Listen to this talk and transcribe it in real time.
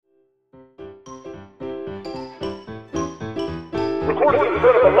reporting in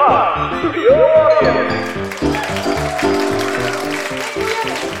front of a live studio audience.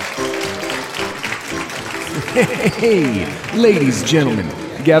 Hey, ladies, gentlemen,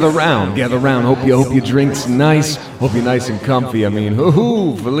 gather round. Hope your drink's nice. Hope you're nice and comfy. I mean,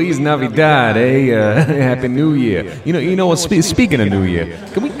 Feliz Navidad, Happy New Year. You know what? Speaking of New Year,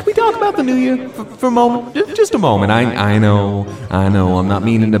 can we talk about the New Year for a moment? Just a moment. I know. I'm not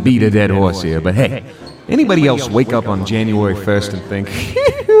meaning to beat a dead horse here, but hey, anybody else wake up on January 1st and think,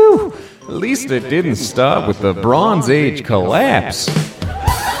 at least it didn't start with the Bronze Age collapse?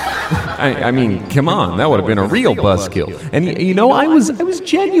 I mean, come on, that would have been a real buzzkill. And I was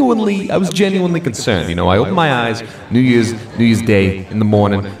genuinely concerned. I opened my eyes New Year's Day in the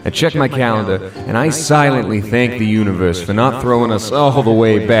morning, I checked my calendar, and I silently thanked the universe for not throwing us all the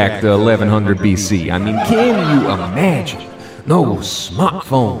way back to 1100 BC. I mean, can you imagine? No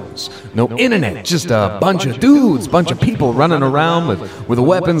smartphones, no internet, just a bunch of dudes, bunch of people running around with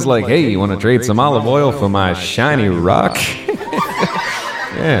weapons like, hey, you want to trade some olive oil for my shiny rock?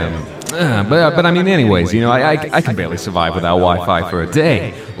 Yeah. But I mean, anyways, I can barely survive without Wi-Fi for a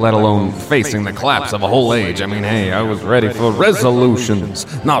day, let alone facing the collapse of a whole age. I mean, hey, I was ready for resolutions,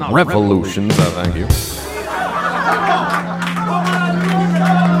 not revolutions. Thank you.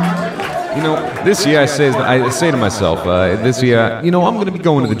 This year I say to myself, this year, I'm going to be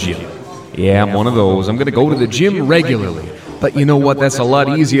going to the gym. Yeah, I'm one of those. I'm going to go to the gym regularly. But you know what? That's a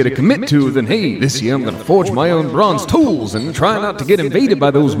lot easier to commit to than, hey, this year I'm going to forge my own bronze tools and try not to get invaded by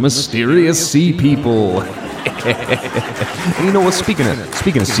those mysterious sea people. And you know what? Speaking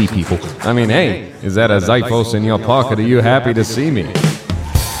of sea people, I mean, hey, is that a Zyphos in your pocket? Are you happy to see me?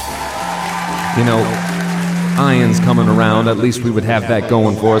 Iron's coming around, at least we would have that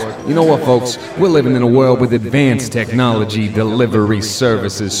going for us. You know what, folks? We're living in a world with advanced technology, delivery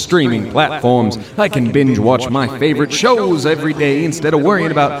services, streaming platforms. I can binge watch my favorite shows every day instead of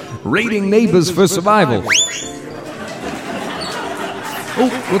worrying about raiding neighbors for survival. Oh,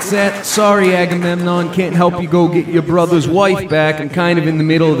 what's that? Sorry, Agamemnon, can't help you go get your brother's wife back. I'm kind of in the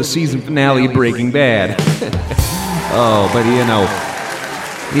middle of the season finale of Breaking Bad. Oh, but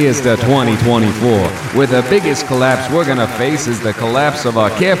here's to 2024, where the biggest collapse we're gonna face is the collapse of our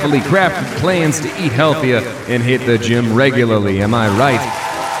carefully crafted plans to eat healthier and hit the gym regularly. Am I right?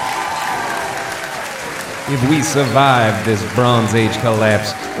 If we survive this Bronze Age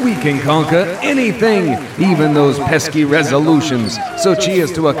collapse, we can conquer anything, even those pesky resolutions. So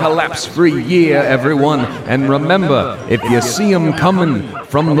cheers to a collapse-free year, everyone. And remember, if you see them coming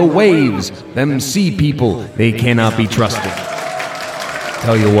from the waves, them sea people, they cannot be trusted.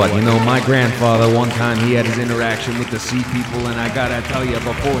 Tell you what, my grandfather, one time he had his interaction with the sea people, and I gotta tell you,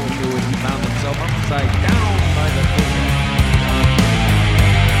 before he knew it, he found himself upside down by the ocean.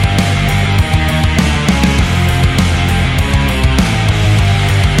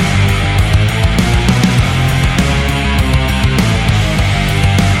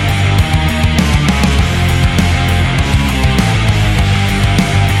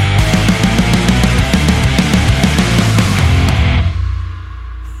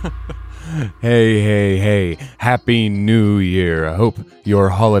 Hey, Happy New Year. I hope your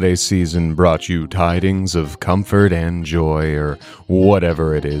holiday season brought you tidings of comfort and joy, or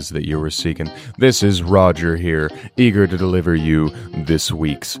whatever it is that you were seeking. This is Roger here, eager to deliver you this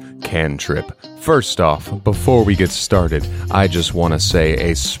week's Cantrip. First off, before we get started, I just want to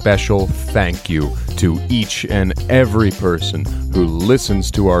say a special thank you to each and every person who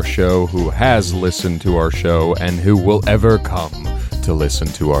listens to our show, who has listened to our show, and who will ever come to listen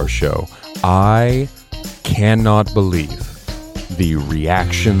to our show. I cannot believe the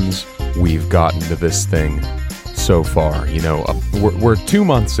reactions we've gotten to this thing so far. We're 2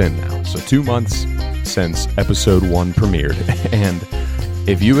 months in now, so 2 months since episode 1 premiered. And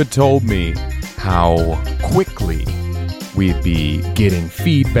if you had told me how quickly we'd be getting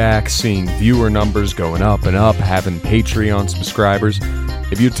feedback, seeing viewer numbers going up and up, having Patreon subscribers,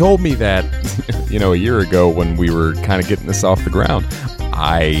 if you told me that, a year ago when we were kind of getting this off the ground,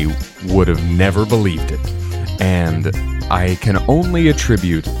 I would have never believed it. And I can only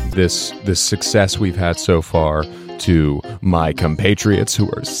attribute this success we've had so far to my compatriots who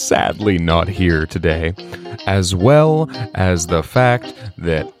are sadly not here today, as well as the fact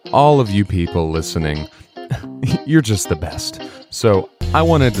that all of you people listening, you're just the best. So I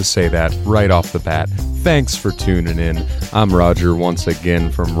wanted to say that right off the bat. Thanks for tuning in. I'm Roger once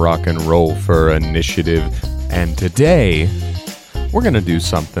again from Rock and Roll for Initiative, and today we're going to do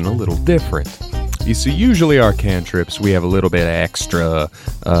something a little different. You see, usually our cantrips, we have a little bit of extra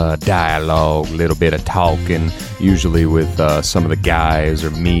dialogue, a little bit of talking, usually with some of the guys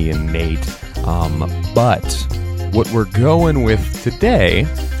or me and Nate. But what we're going with today,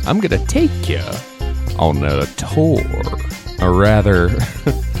 I'm going to take you on a tour. Or rather,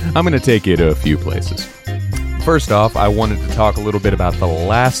 I'm going to take you to a few places. First off, I wanted to talk a little bit about the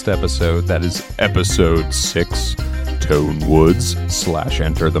last episode, that is episode 6, Tone Woods /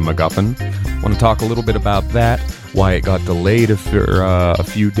 Enter the MacGuffin. I want to talk a little bit about that, why it got delayed for a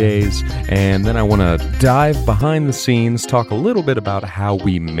few days, and then I want to dive behind the scenes, talk a little bit about how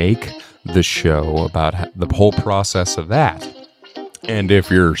we make the show, about the whole process of that. And if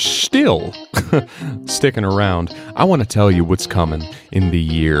you're still sticking around, I want to tell you what's coming in the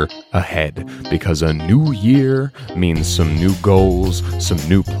year ahead, because a new year means some new goals, some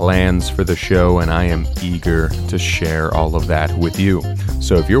new plans for the show, and I am eager to share all of that with you.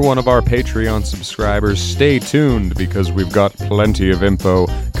 So if you're one of our Patreon subscribers, stay tuned, because we've got plenty of info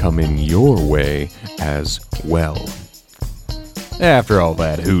coming your way as well. After all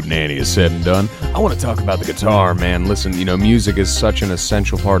that hootenanny is said and done, I want to talk about the guitar, man. Listen, music is such an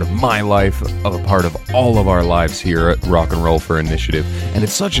essential part of my life, of a part of all of our lives here at Rock and Roll for Initiative, and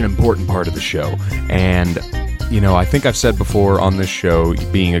it's such an important part of the show. And, I think I've said before on this show,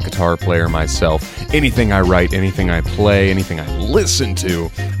 being a guitar player myself, anything I write, anything I play, anything I listen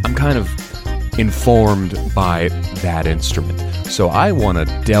to, I'm kind of informed by that instrument. So I want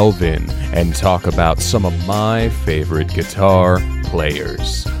to delve in and talk about some of my favorite guitar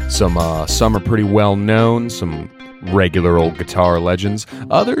players. Some are pretty well known, some regular old guitar legends,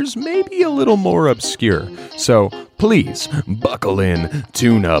 others maybe a little more obscure. So please buckle in,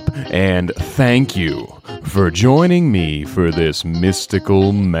 tune up, and thank you for joining me for this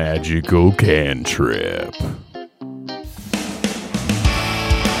mystical, magical cantrip.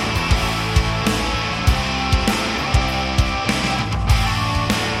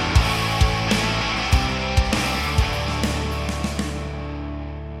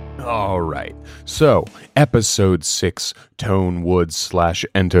 All right, so episode 6, Tone Woods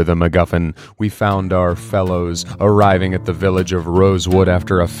 / Enter the MacGuffin. We found our fellows arriving at the village of Rosewood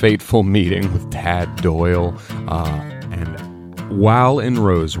after a fateful meeting with Tad Doyle. And while in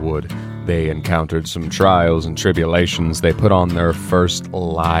Rosewood, they encountered some trials and tribulations. They put on their first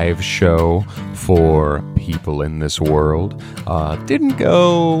live show for people in this world. Didn't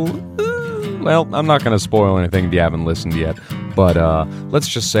go... Well, I'm not going to spoil anything if you haven't listened yet, but let's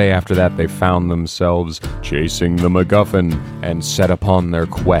just say after that they found themselves chasing the MacGuffin and set upon their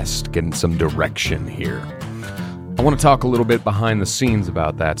quest, getting some direction here. I want to talk a little bit behind the scenes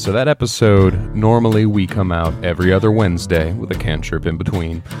about that. So that episode, normally we come out every other Wednesday with a cantrip in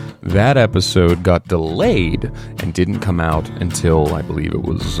between. That episode got delayed and didn't come out until, I believe it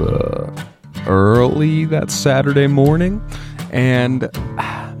was early that Saturday morning, and...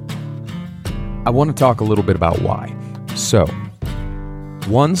 I want to talk a little bit about why. So,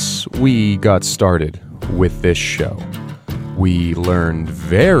 once we got started with this show, we learned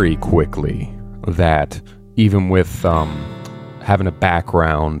very quickly that even with having a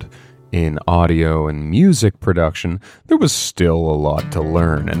background in audio and music production, there was still a lot to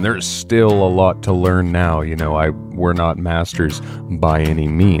learn, and there's still a lot to learn now. We're not masters by any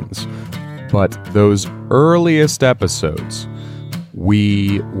means, but those earliest episodes,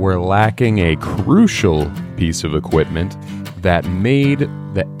 we were lacking a crucial piece of equipment that made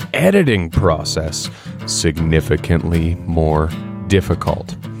the editing process significantly more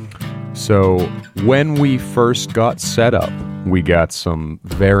difficult. So when we first got set up, we got some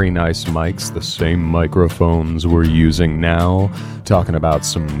very nice mics, the same microphones we're using now, talking about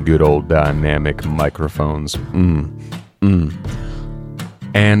some good old dynamic microphones.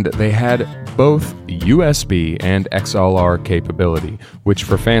 And they had both USB and XLR capability, which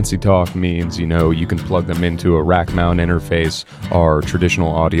for fancy talk means, you can plug them into a rack mount interface or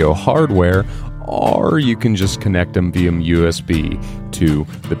traditional audio hardware, or you can just connect them via USB to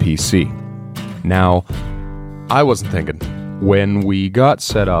the PC. Now, I wasn't thinking. When we got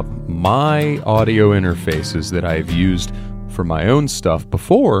set up, my audio interfaces that I've used for my own stuff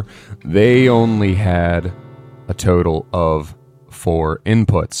before, they only had a total of 4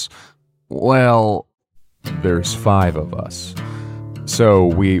 inputs. Well, there's 5 of us. So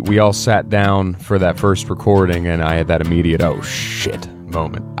we all sat down for that first recording, and I had that immediate, oh shit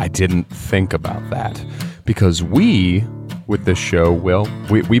moment. I didn't think about that. Because with this show,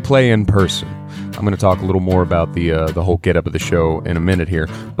 we play in person. I'm going to talk a little more about the whole get-up of the show in a minute here,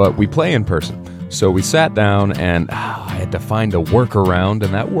 but we play in person. So we sat down, and I had to find a workaround,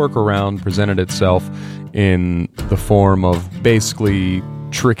 and that workaround presented itself in the form of basically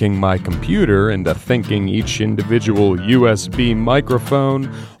tricking my computer into thinking each individual USB microphone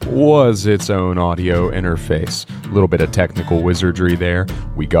was its own audio interface. A little bit of technical wizardry there.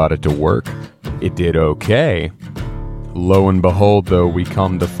 We got it to work. It did okay. Lo and behold, though, we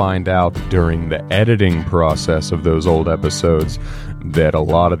come to find out during the editing process of those old episodes that a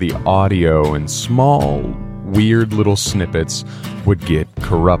lot of the audio and small, weird little snippets would get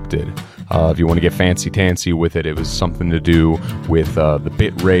corrupted. If you want to get fancy-tancy with it, it was something to do with the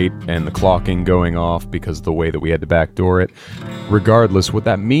bit rate and the clocking going off because of the way that we had to backdoor it. Regardless, what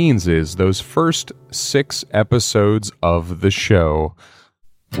that means is those first 6 episodes of the show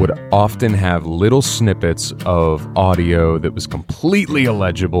would often have little snippets of audio that was completely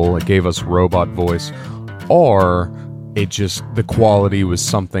illegible. It gave us robot voice, or the quality was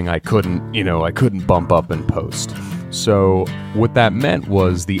something I couldn't bump up in post. So what that meant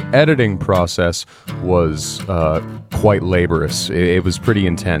was the editing process was quite laborious. It was pretty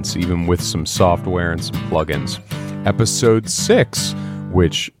intense, even with some software and some plugins. Episode 6,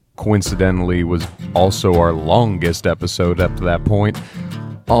 which coincidentally was also our longest episode up to that point,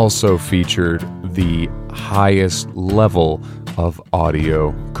 also featured the highest level of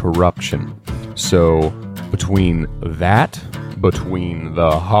audio corruption. So between the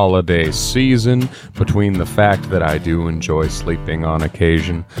holiday season, between the fact that I do enjoy sleeping on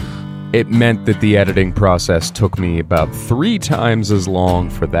occasion, it meant that the editing process took me about 3 times as long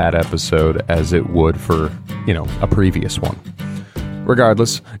for that episode as it would for, a previous one.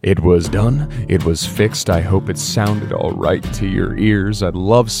 Regardless, it was done. It was fixed. I hope it sounded all right to your ears. I'd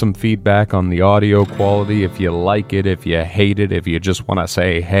love some feedback on the audio quality. If you like it, if you hate it, if you just want to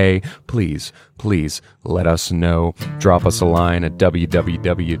say hey, please let us know. Drop us a line at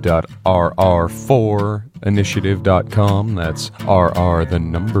www.rr4initiative.com. That's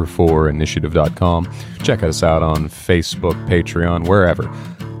rr4initiative.com. Check us out on Facebook, Patreon, wherever.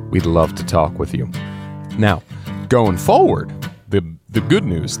 We'd love to talk with you. Now, going forward, the good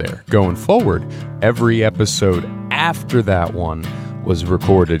news there, going forward, every episode after that one was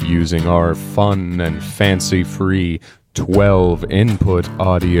recorded using our fun and fancy-free 12-input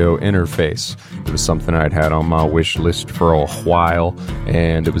audio interface. It was something I'd had on my wish list for a while,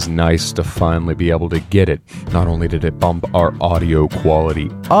 and it was nice to finally be able to get it. Not only did it bump our audio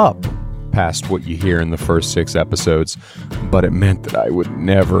quality up past what you hear in the first 6 episodes, but it meant that I would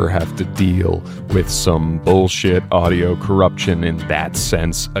never have to deal with some bullshit audio corruption in that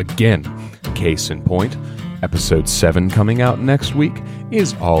sense again. Case in point, episode 7 coming out next week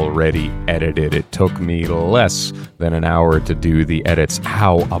is already edited. It took me less than an hour to do the edits.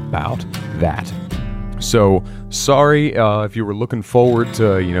 How about that? So, sorry if you were looking forward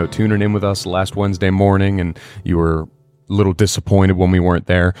to, tuning in with us last Wednesday morning and you were a little disappointed when we weren't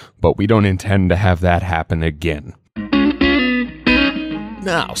there, but we don't intend to have that happen again.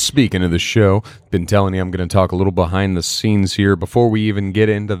 Now, speaking of the show, been telling you I'm going to talk a little behind the scenes here. Before we even get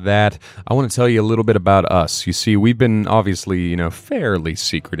into that, I want to tell you a little bit about us. You see, we've been obviously, fairly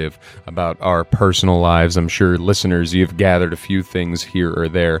secretive about our personal lives. I'm sure listeners, you've gathered a few things here or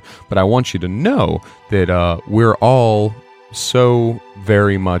there, but I want you to know that we're all so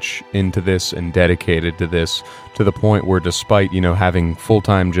very much into this and dedicated to this, to the point where despite, having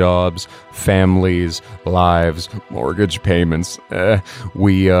full-time jobs, families, lives, mortgage payments,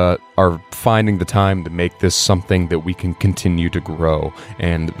 we are finding the time to make this something that we can continue to grow.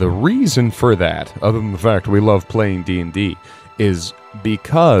 And the reason for that, other than the fact we love playing D&D, is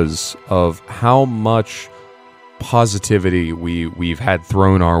because of how much positivity we've had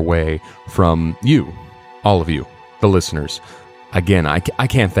thrown our way from you, all of you, the listeners. Again, I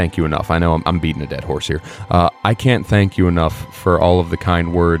can't thank you enough. I know I'm beating a dead horse here. I can't thank you enough for all of the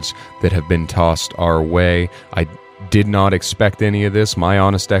kind words that have been tossed our way. I did not expect any of this. My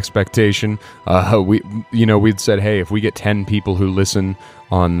honest expectation, we'd said, hey, if we get 10 people who listen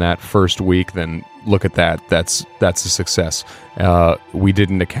on that first week, then look at that. That's a success. We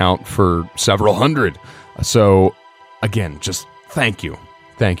didn't account for several hundred. So, again, just thank you.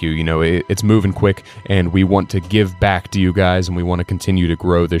 Thank you. It's moving quick, and we want to give back to you guys, and we want to continue to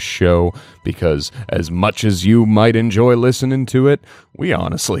grow this show, because as much as you might enjoy listening to it, we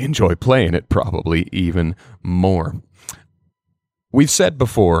honestly enjoy playing it probably even more. We've said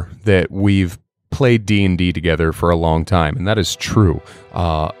before that we've played D&D together for a long time, and that is true.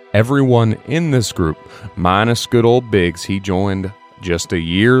 Everyone in this group, minus good old Biggs, he joined just a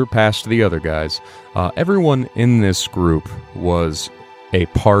year past the other guys. Everyone in this group was a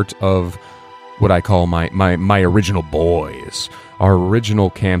part of what I call my original boys. Our original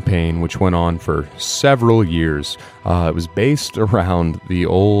campaign, which went on for several years, it was based around the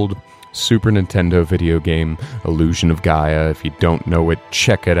old Super Nintendo video game Illusion of Gaia. If you don't know it,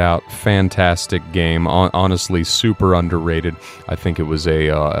 check it out. Fantastic game. Honestly, super underrated. I think it was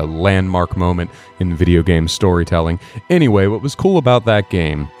a landmark moment in video game storytelling. Anyway, what was cool about that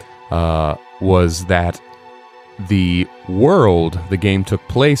game was that the world the game took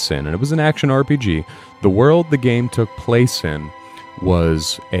place in, and it was an action RPG, the world the game took place in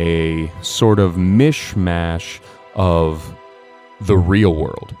was a sort of mishmash of the real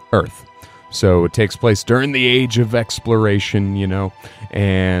world, Earth. So it takes place during the age of exploration,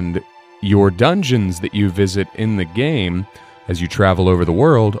 and your dungeons that you visit in the game as you travel over the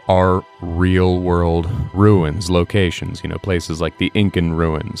world are real-world ruins, locations, places like the Incan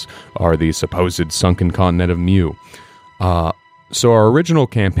ruins or the supposed sunken continent of Mu. So our original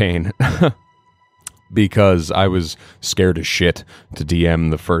campaign, because I was scared as shit to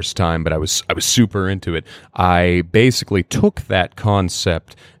DM the first time, but I was super into it, I basically took that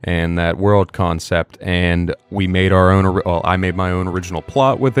concept and that world concept, and we made I made my own original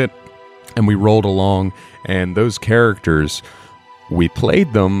plot with it, and we rolled along, and those characters, we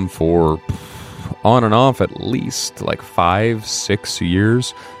played them for on and off at least like 5-6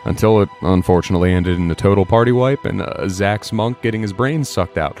 years until it unfortunately ended in a total party wipe and Zach's monk getting his brains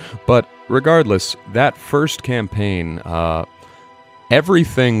sucked out. But regardless, that first campaign,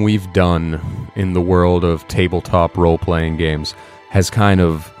 everything we've done in the world of tabletop role-playing games has kind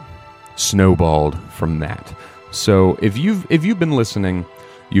of snowballed from that. So if you've been listening,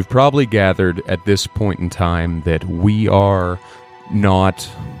 you've probably gathered at this point in time that we are not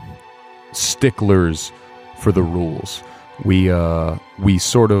sticklers for the rules. We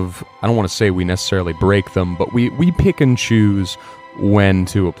sort of, I don't want to say we necessarily break them, but we pick and choose when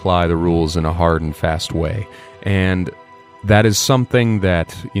to apply the rules in a hard and fast way. And that is something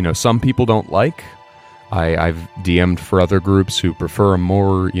that, some people don't like. I've DM'd for other groups who prefer a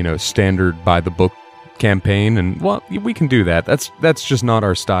more, standard by the book campaign, and well, we can do that. That's just not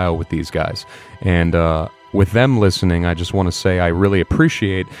our style with these guys. And with them listening, I just want to say I really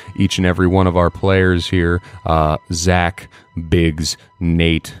appreciate each and every one of our players here, Zach, Biggs,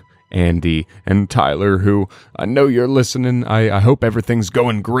 Nate, Andy, and Tyler, who I know you're listening. I hope everything's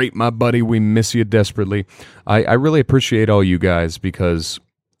going great, my buddy. We miss you desperately. I really appreciate all you guys, because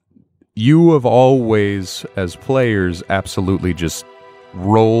you have always, as players, absolutely just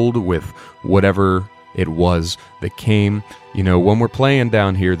rolled with whatever it was that came. When we're playing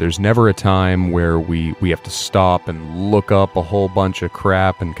down here, there's never a time where we have to stop and look up a whole bunch of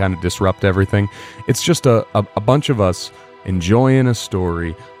crap and kind of disrupt everything. It's just a bunch of us enjoying a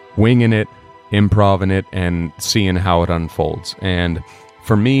story, winging it, improvising it, and seeing how it unfolds. And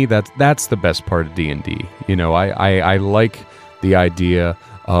for me, that's the best part of D&D. I like the idea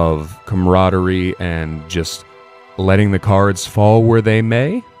of camaraderie and just letting the cards fall where they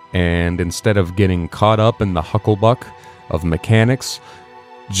may, and instead of getting caught up in the hucklebuck of mechanics,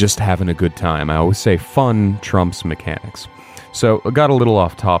 just having a good time. I always say fun trumps mechanics. So I got a little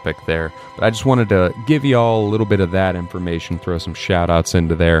off topic there, but I just wanted to give you all a little bit of that information, throw some shout outs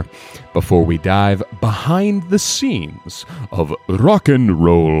into there before we dive behind the scenes of Rock and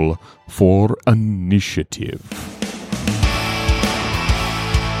Roll for Initiative.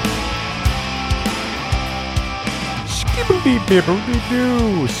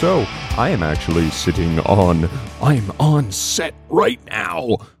 So, I am actually I'm on set right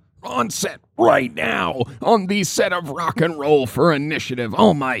now. On the set of Rock and Roll for Initiative.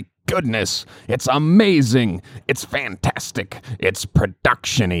 Oh my goodness. It's amazing. It's fantastic. It's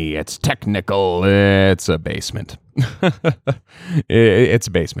production-y. It's technical. It's a basement. It's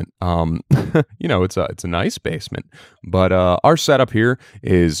a basement. It's a nice basement. But our setup here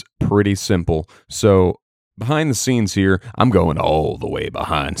is pretty simple. So, behind the scenes here, I'm going all the way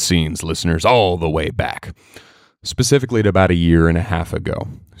behind scenes, listeners, all the way back. Specifically to about 1.5 years ago.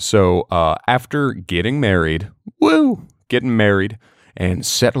 So, after getting married and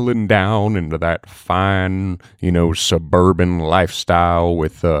settling down into that fine, suburban lifestyle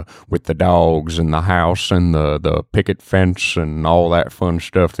with the dogs and the house and the picket fence and all that fun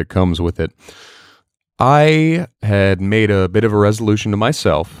stuff that comes with it, I had made a bit of a resolution to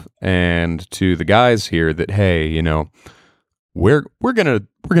myself and to the guys here that, hey, we're gonna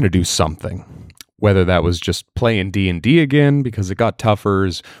do something. Whether that was just playing D&D again because it got tougher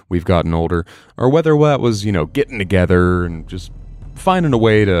as we've gotten older, or whether that was, getting together and just finding a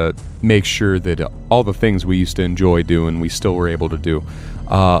way to make sure that all the things we used to enjoy doing, we still were able to do.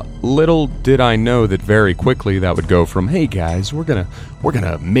 Little did I know that very quickly that would go from, hey guys, we're gonna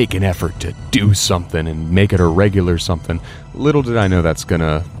make an effort to do something and make it a regular something. Little did I know that's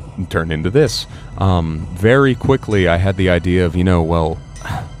gonna turn into this. Very quickly I had the idea of, I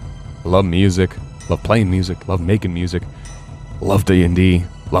love music, love playing music, love making music, love D&D,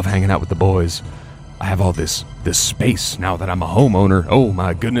 love hanging out with the boys. I have all this space now that I'm a homeowner. Oh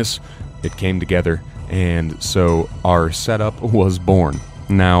my goodness. It came together, and so our setup was born.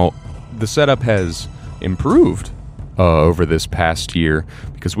 Now, the setup has improved over this past year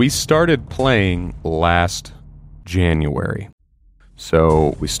because we started playing last January.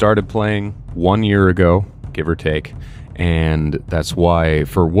 So we started playing 1 year ago, give or take, and that's why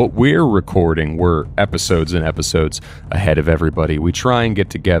for what we're recording, we're episodes and episodes ahead of everybody. We try and get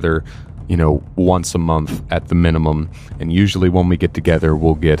together, once a month at the minimum, and usually when we get together,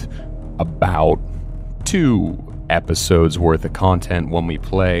 we'll get about 2 episodes worth of content when we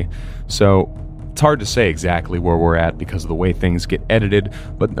play. So it's hard to say exactly where we're at because of the way things get edited,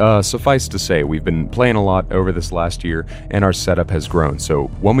 but suffice to say, we've been playing a lot over this last year, and our setup has grown. So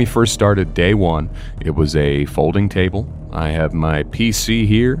when we first started day one, it was a folding table. I have my PC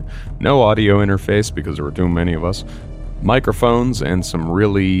here, no audio interface because there were too many of us, microphones, and some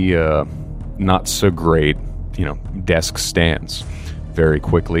really not so great, desk stands. Very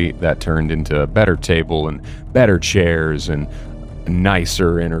quickly, that turned into a better table and better chairs and a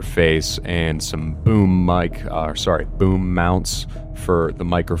nicer interface and some boom mounts for the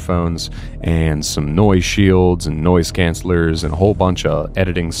microphones and some noise shields and noise cancelers and a whole bunch of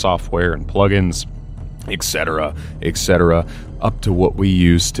editing software and plugins, etc., up to what we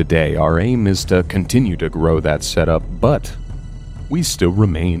use today. Our aim is to continue to grow that setup, but we still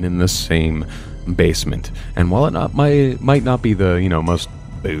remain in the same basement. And while it might not be the most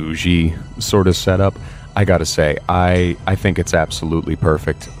bougie sort of setup, I gotta say, I think it's absolutely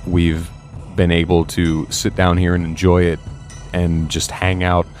perfect. We've been able to sit down here and enjoy it and just hang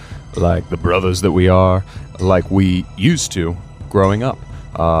out like the brothers that we are, like we used to growing up.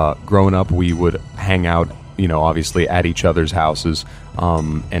 Growing up, we would hang out, obviously at each other's houses.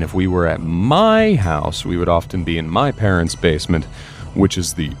 And if we were at my house, we would often be in my parents' basement, which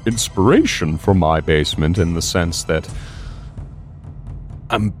is the inspiration for my basement in the sense that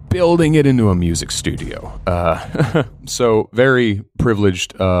I'm building it into a music studio. So very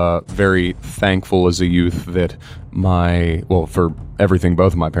privileged, very thankful as a youth that for everything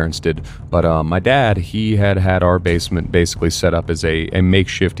both of my parents did. But my dad, he had our basement basically set up as a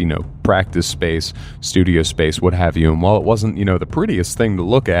makeshift, practice space, studio space, what have you. And while it wasn't, the prettiest thing to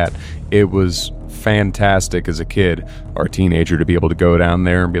look at, it was fantastic as a kid or a teenager to be able to go down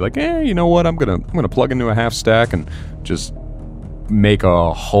there and be like, you know what, I'm gonna plug into a half stack and just make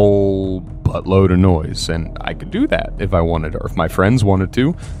a whole buttload of noise. And I could do that if I wanted, or if my friends wanted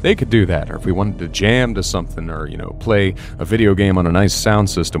to, they could do that. Or if we wanted to jam to something, or play a video game on a nice sound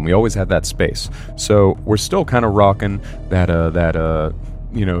system, we always had that space. So we're still kind of rocking that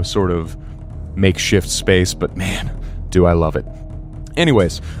sort of makeshift space, but man, do I love it.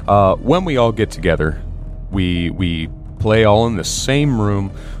 Anyways, when we all get together, we play all in the same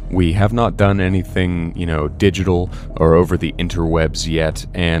room. We have not done anything, digital or over the interwebs yet,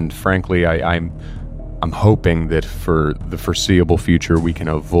 and frankly, I'm hoping that for the foreseeable future we can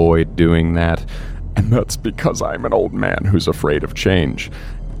avoid doing that, and that's because I'm an old man who's afraid of change,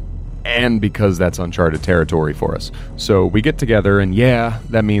 and because that's uncharted territory for us. So we get together, and yeah,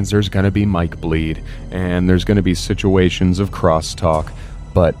 that means there's going to be mic bleed, and there's going to be situations of crosstalk,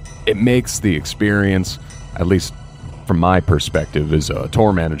 but it makes the experience, at least from my perspective as a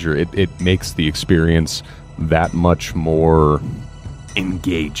tour manager, it makes the experience that much more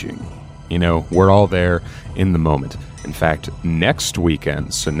engaging. We're all there in the moment. In fact, next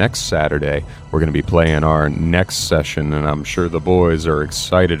weekend, so next Saturday, we're going to be playing our next session, and I'm sure the boys are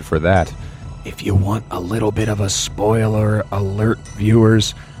excited for that. If you want a little bit of a spoiler alert,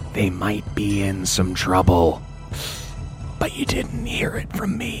 viewers, they might be in some trouble. But you didn't hear it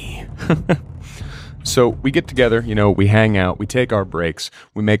from me. So we get together, we hang out, we take our breaks,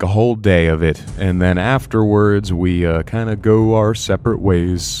 we make a whole day of it, and then afterwards we kind of go our separate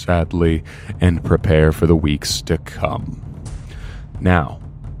ways, sadly, and prepare for the weeks to come. Now,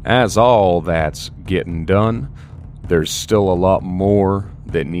 as all that's getting done, there's still a lot more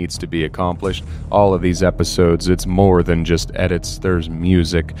that needs to be accomplished. All of these episodes, it's more than just edits. There's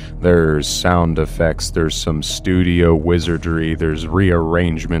music, there's sound effects, there's some studio wizardry, there's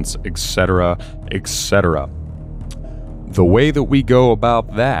rearrangements, etc., etc. The way that we go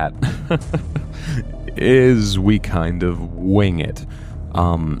about that is we kind of wing it.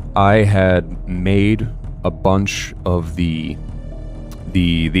 I had made a bunch of the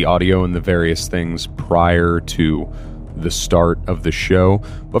audio and the various things prior to the start of the show,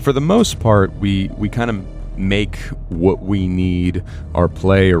 but for the most part we kind of make what we need or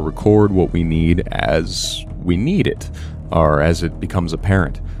play or record what we need as we need it or as it becomes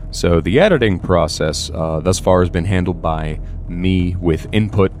apparent. So the editing process thus far has been handled by me with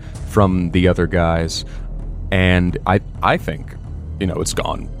input from the other guys, and I think it's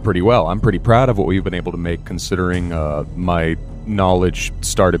gone pretty well. I'm pretty proud of what we've been able to make, considering my knowledge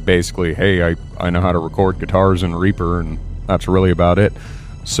started basically, hey, I know how to record guitars in Reaper, and that's really about it.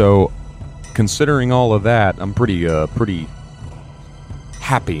 So, considering all of that, I'm pretty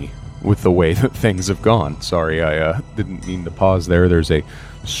happy with the way that things have gone. Sorry, I didn't mean to pause there. There's a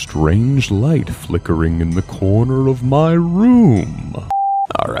strange light flickering in the corner of my room.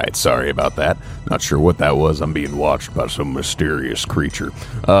 Alright, sorry about that. Not sure what that was. I'm being watched by some mysterious creature.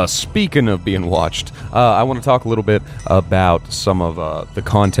 Speaking of being watched, I want to talk a little bit about some of the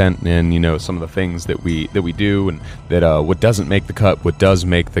content and, some of the things that we do, and that what doesn't make the cut, what does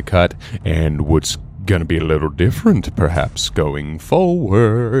make the cut, and what's gonna be a little different, perhaps, going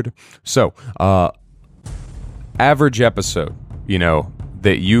forward. So, average episode,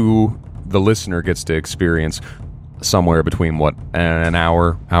 that you, the listener, gets to experience somewhere between, an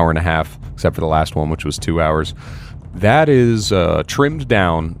hour and a half, except for the last one, which was 2 hours. That is trimmed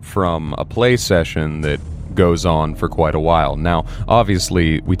down from a play session that goes on for quite a while. Now,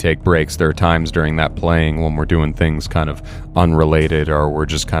 obviously, we take breaks. There are times during that playing when we're doing things kind of unrelated, or we're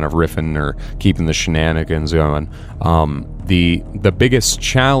just kind of riffing or keeping the shenanigans going. The biggest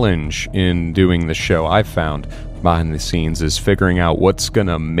challenge in doing the show, I've found, behind the scenes, is figuring out what's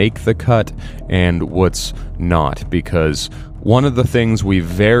gonna make the cut and what's not, because one of the things we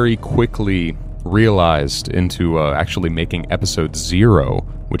very quickly realized into actually making episode 0,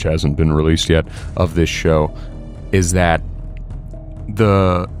 which hasn't been released yet, of this show, is that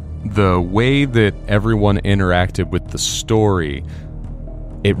the way that everyone interacted with the story,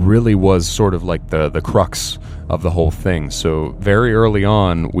 it really was sort of like the crux of the whole thing. So very early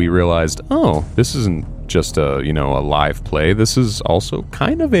on, we realized, this isn't just a live play. This is also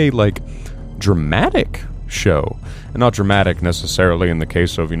kind of a dramatic show, and not dramatic necessarily in the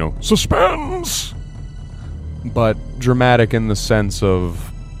case of suspense, but dramatic in the sense of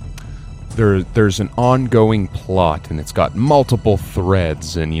there's an ongoing plot, and it's got multiple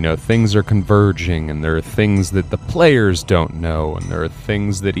threads, and things are converging, and there are things that the players don't know, and there are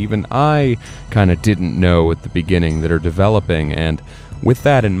things that even I kind of didn't know at the beginning that are developing. And with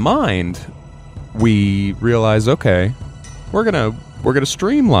that in mind, we realize, okay, we're gonna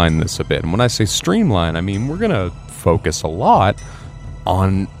streamline this a bit. And when I say streamline, I mean we're gonna focus a lot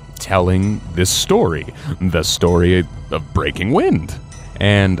on telling this story, the story of Breaking Wind.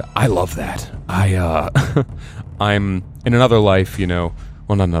 And I love that. I'm in another life, not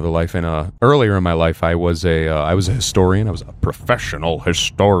another life. Earlier in my life, I was a historian. I was a professional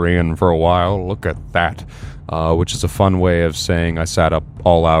historian for a while. Look at that, which is a fun way of saying I sat up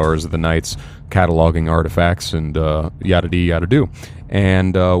all hours of the nights cataloging artifacts and yada-dee-yada-do.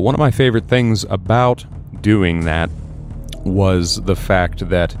 And one of my favorite things about doing that was the fact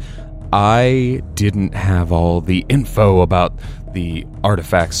that I didn't have all the info about the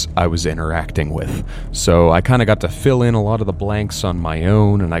artifacts I was interacting with. So I kind of got to fill in a lot of the blanks on my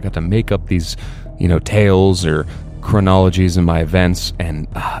own, and I got to make up these, tales or chronologies in my events, and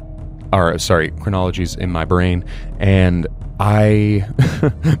chronologies in my brain. And maybe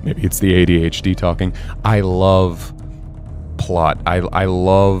it's the ADHD talking, I love plot. I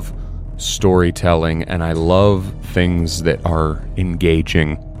love storytelling, and I love things that are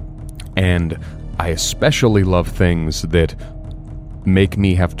engaging. And I especially love things that make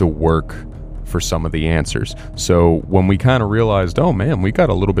me have to work for some of the answers. So when we kind of realized, oh man, we got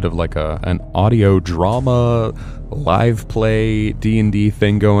a little bit of an audio drama, live play, D&D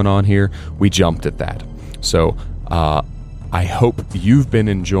thing going on here, we jumped at that. So I hope you've been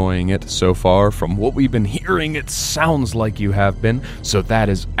enjoying it so far. From what we've been hearing, it sounds like you have been, so that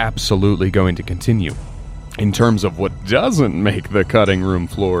is absolutely going to continue. In terms of what doesn't make the cutting room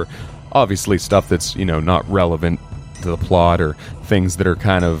floor, obviously stuff that's, not relevant to the plot, or things that are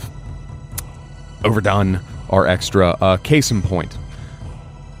kind of overdone or extra. Case in point,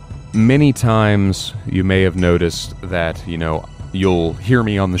 many times you may have noticed that, you'll hear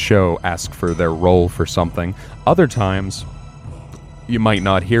me on the show ask for their role for something. Other times, you might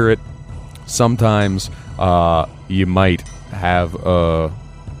not hear it. Sometimes you might have a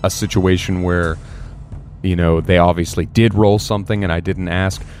situation where, they obviously did roll something and I didn't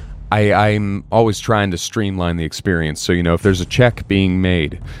ask. I'm always trying to streamline the experience. So, if there's a check being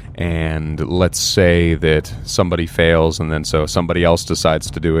made, and let's say that somebody fails, and then so somebody else decides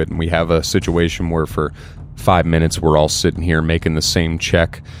to do it, and we have a situation where for 5 minutes we're all sitting here making the same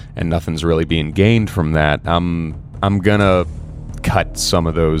check, and nothing's really being gained from that, I'm gonna cut some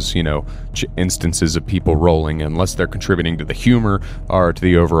of those, instances of people rolling unless they're contributing to the humor or to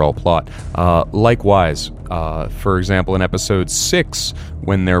the overall plot. Likewise, for example, in episode 6,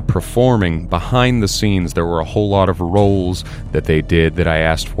 when they're performing behind the scenes, there were a whole lot of roles that they did that I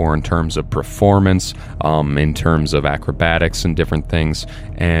asked for in terms of performance, in terms of acrobatics and different things,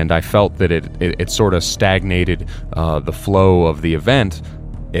 and I felt that it sort of stagnated the flow of the event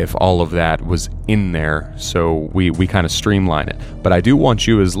if all of that was in there, so we kind of streamline it. But I do want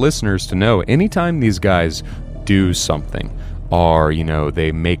you as listeners to know, anytime these guys do something, or,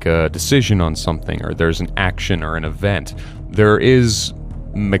 they make a decision on something, or there's an action or an event, there is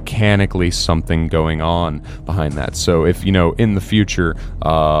mechanically something going on behind that. So if, in the future,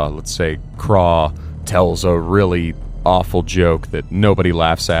 let's say Craw tells a really awful joke that nobody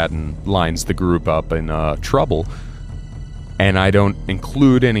laughs at and lines the group up in trouble, and I don't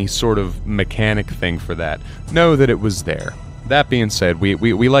include any sort of mechanic thing for that, know that it was there. That being said, we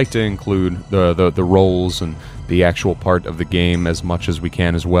like to include the roles and the actual part of the game as much as we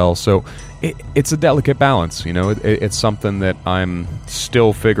can as well, so it's a delicate balance, it's something that I'm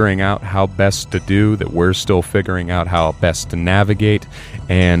still figuring out how best to do, that we're still figuring out how best to navigate,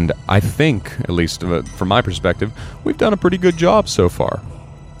 and I think, at least from my perspective, we've done a pretty good job so far.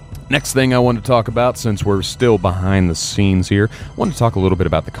 Next thing I want to talk about, since we're still behind the scenes here, I want to talk a little bit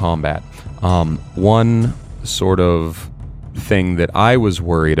about the combat. One sort of thing that I was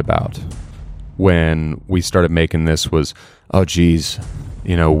worried about when we started making this was, oh geez,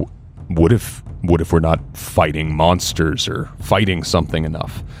 what if we're not fighting monsters or fighting something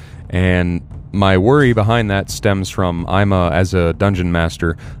enough? And my worry behind that stems from, as a dungeon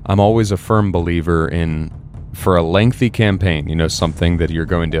master, I'm always a firm believer in, for a lengthy campaign, something that you're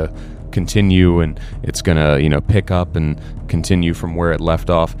going to continue and it's going to, pick up and continue from where it left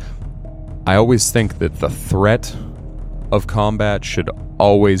off, I always think that the threat of combat should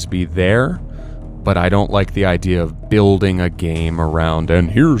always be there, but I don't like the idea of building a game around, and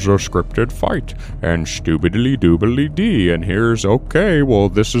here's a scripted fight, and stoobidly-doobily-dee, and here's, okay, well,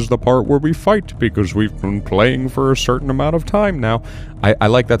 this is the part where we fight, because we've been playing for a certain amount of time now. I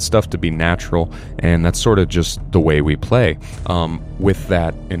like that stuff to be natural, and that's sort of just the way we play. With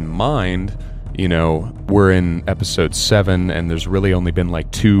that in mind, we're in episode 7, and there's really only been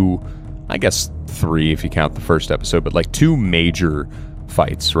like 2, I guess 3 if you count the first episode, but like 2 major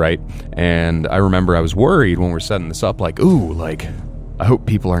fights, right? And I remember I was worried when we're setting this up, I hope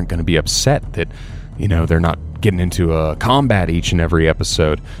people aren't going to be upset that, they're not getting into a combat each and every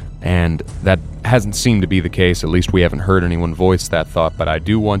episode. And that hasn't seemed to be the case. At least we haven't heard anyone voice that thought. But I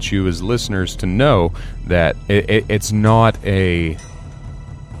do want you as listeners to know that it's not a,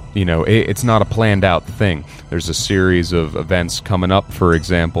 it's not a planned out thing. There's a series of events coming up, for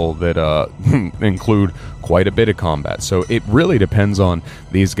example, that include quite a bit of combat. So it really depends on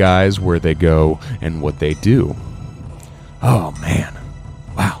these guys, where they go, and what they do. Oh, man.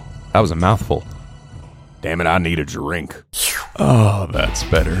 Wow. That was a mouthful. Damn it, I need a drink. Oh, that's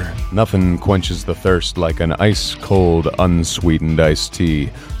better. Nothing quenches the thirst like an ice-cold, unsweetened iced tea.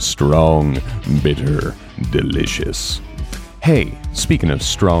 Strong, bitter, delicious. Hey, speaking of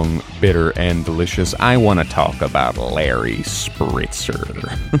strong, bitter, and delicious, I want to talk about Larry Spritzer.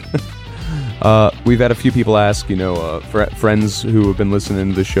 We've had a few people ask, friends who have been listening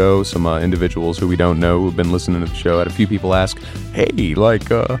to the show, some individuals who we don't know who have been listening to the show, had a few people ask, hey,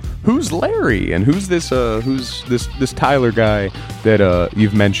 who's Larry? And who's this Tyler guy that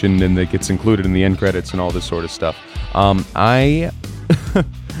you've mentioned and that gets included in the end credits and all this sort of stuff? I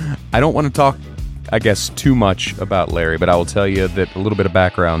don't want to talk, I guess, too much about Larry, but I will tell you that a little bit of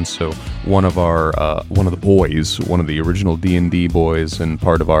background. So one of the boys, one of the original D&D boys, and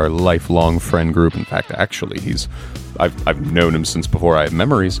part of our lifelong friend group. In fact, actually, I've known him since before I have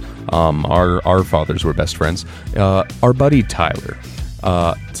memories. Our fathers were best friends. Our buddy Tyler.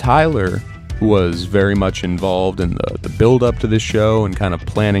 Tyler was very much involved in the build up to this show and kind of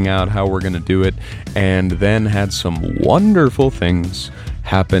planning out how we're going to do it, and then had some wonderful things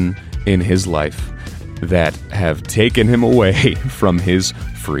happen in his life that have taken him away from his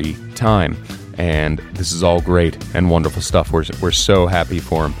free time. And this is all great and wonderful stuff. We're so happy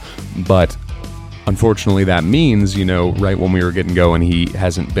for him. But unfortunately, that means, right when we were getting going, he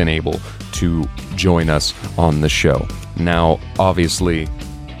hasn't been able to join us on the show. Now, obviously,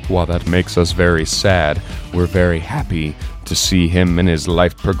 while that makes us very sad, we're very happy to see him and his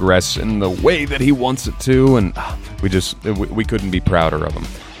life progress in the way that he wants it to, and we couldn't be prouder of him.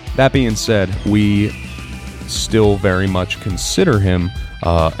 That being said, we still very much consider him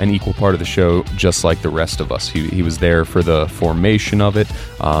an equal part of the show, just like the rest of us. He was there for the formation of it.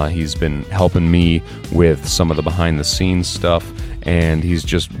 He's been helping me with some of the behind-the-scenes stuff, and he's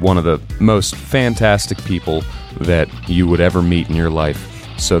just one of the most fantastic people that you would ever meet in your life.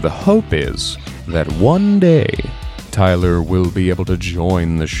 So the hope is that one day Tyler will be able to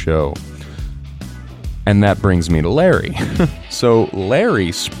join the show. And that brings me to Larry. So Larry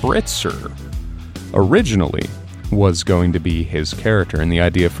Spritzer originally was going to be his character, and the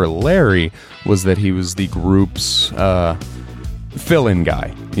idea for Larry was that he was the group's fill-in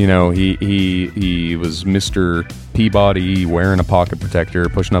guy. You know, he was Mr. Peabody, wearing a pocket protector,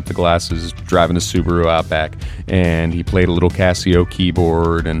 pushing up the glasses, driving a Subaru Outback, and he played a little Casio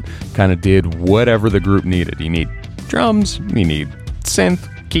keyboard and kind of did whatever the group needed. You need drums, you need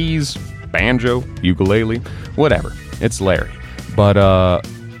synth, keys, banjo, ukulele, whatever. It's Larry. But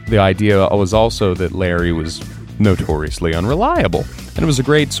the idea was also that Larry was notoriously unreliable, and it was a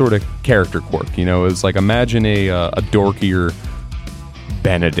great sort of character quirk. You know, it was like, imagine a dorkier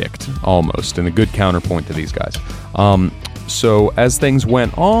Benedict, almost, and a good counterpoint to these guys. So as things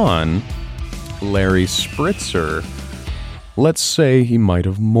went on, Larry Spritzer, let's say he might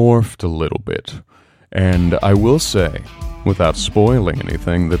have morphed a little bit. And I will say, without spoiling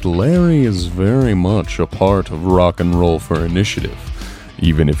anything, that Larry is very much a part of Rock and Roll for Initiative,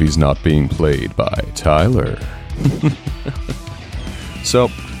 even if he's not being played by Tyler. So,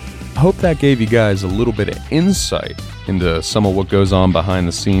 hope that gave you guys a little bit of insight into some of what goes on behind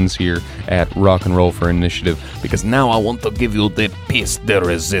the scenes here at Rock and Roll for Initiative, because now I want to give you the pièce de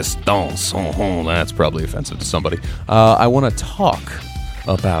résistance. That's probably offensive to somebody. I want to talk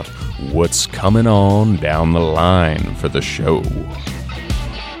about what's coming on down the line for the show.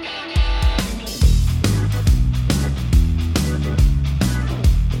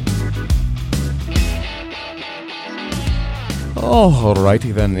 Oh,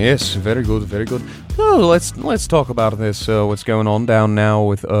 alrighty then. Yes, very good, very good. Oh, let's talk about this. What's going on down now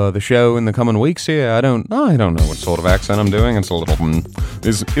with the show in the coming weeks here? I don't know what sort of accent I'm doing. It's a little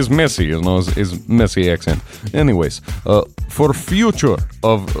is messy, you know, is messy accent. Anyways, for future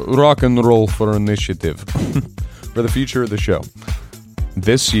of Rock and Roll for Initiative, for the future of the show,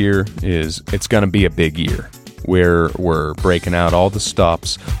 this year it's gonna be a big year. We're breaking out all the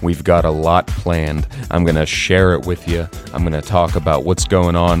stops. We've got a lot planned. I'm going to share it with you. I'm going to talk about what's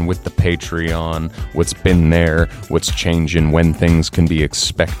going on with the Patreon, what's been there, what's changing, when things can be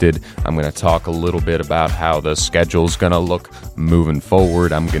expected. I'm going to talk a little bit about how the schedule's going to look moving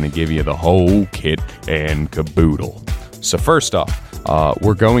forward. I'm going to give you the whole kit and caboodle. So first off,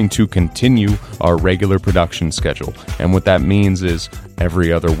 we're going to continue our regular production schedule. And what that means is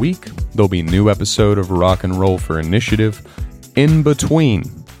every other week, there'll be a new episode of Rock and Roll for Initiative. In between,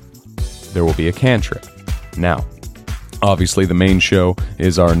 there will be a cantrip. Now, obviously the main show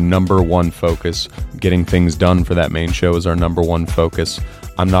is our number one focus. Getting things done for that main show is our number one focus.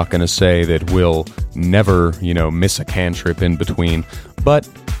 I'm not going to say that we'll never, miss a cantrip in between, but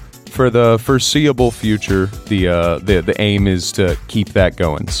for the foreseeable future, the aim is to keep that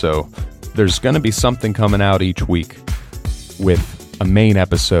going. So there's going to be something coming out each week with a main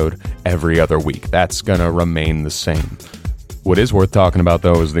episode every other week. That's going to remain the same. What is worth talking about,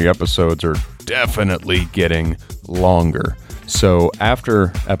 though, is the episodes are definitely getting longer. So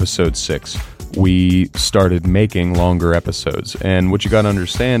after episode 6, we started making longer episodes. And what you got to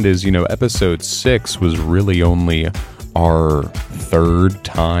understand is, episode 6 was really only our third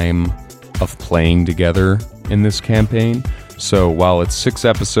time of playing together in this campaign. So while it's 6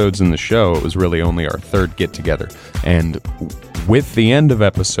 episodes in the show, it was really only our third get-together. And with the end of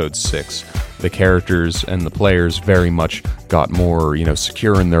episode 6, the characters and the players very much got more,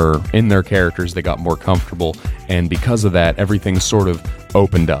 secure in their characters. They got more comfortable, and because of that, everything sort of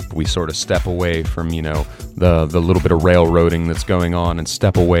opened up. We sort of step away from, the little bit of railroading that's going on, and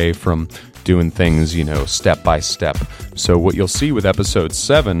step away from doing things, step by step. So what you'll see with episode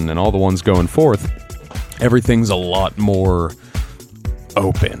 7 and all the ones going forth, everything's a lot more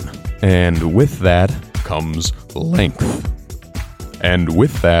open. And with that comes length. And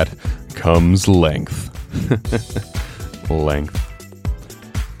with that comes length.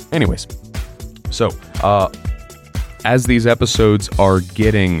 Length. Anyways, so, as these episodes are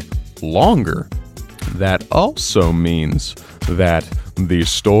getting longer, that also means that the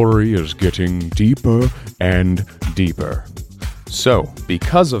story is getting deeper and deeper. So,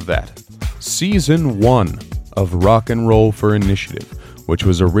 because of that, Season 1 of Rock and Roll for Initiative, which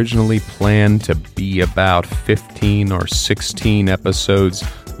was originally planned to be about 15 or 16 episodes,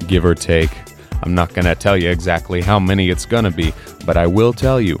 give or take. I'm not going to tell you exactly how many it's going to be, but I will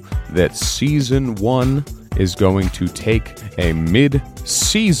tell you that Season 1 is going to take a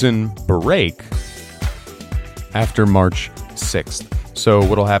mid-season break after March 6th. So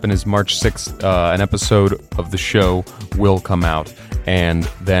what'll happen is March 6th, an episode of the show will come out. And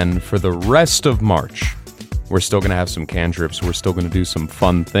then for the rest of March, we're still going to have some cantrips. We're still going to do some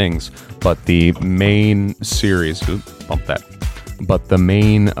fun things. But the main series... But the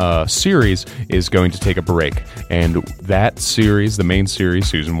main series is going to take a break. And that series, the main series,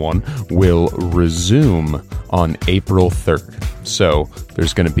 Season 1, will resume on April 3rd. So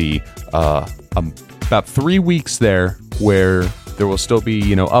there's going to be about 3 weeks there where there will still be,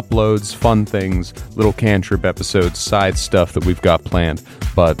 uploads, fun things, little cantrip episodes, side stuff that we've got planned.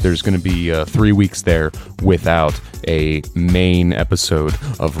 But there's going to be 3 weeks there without a main episode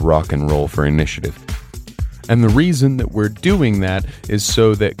of Rock and Roll for Initiative. And the reason that we're doing that is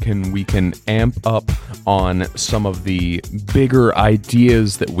so that we can amp up on some of the bigger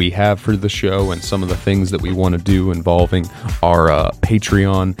ideas that we have for the show and some of the things that we want to do involving our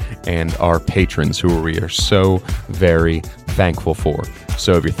Patreon and our patrons, who we are so very thankful for.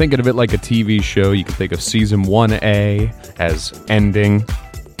 So if you're thinking of it like a TV show, you can think of Season 1A as ending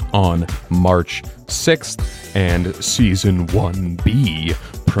on March 6th and Season 1B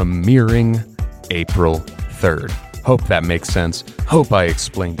premiering April 3rd. Hope that makes sense. Hope I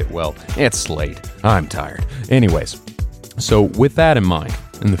explained it well. It's late. I'm tired. Anyways, so with that in mind,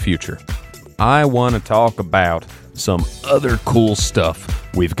 in the future, I want to talk about some other cool stuff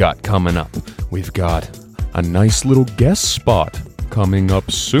we've got coming up. We've got a nice little guest spot coming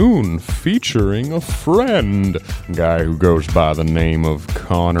up soon, featuring a friend, a guy who goes by the name of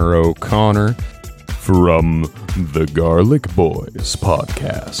Connor O'Connor from the Garlic Boys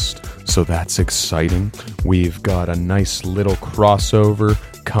podcast. So that's exciting. We've got a nice little crossover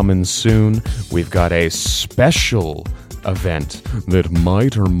coming soon. We've got a special event that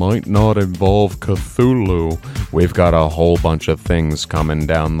might or might not involve Cthulhu. We've got a whole bunch of things coming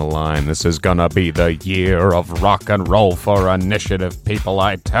down the line. This is gonna be the year of rock and roll for initiative, people,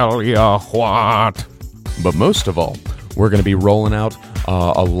 I tell ya what. But most of all, we're gonna be rolling out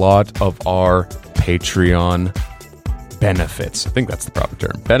a lot of our Patreon benefits. I think that's the proper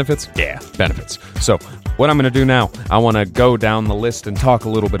term. Benefits? Yeah, benefits. So what I'm going to do now, I want to go down the list and talk a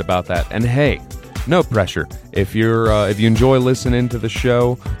little bit about that. And hey, no pressure. If you enjoy listening to the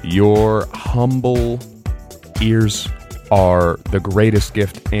show, your humble ears are the greatest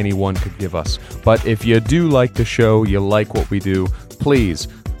gift anyone could give us. But if you do like the show, you like what we do, please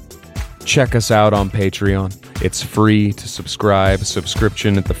check us out on Patreon. It's free to subscribe.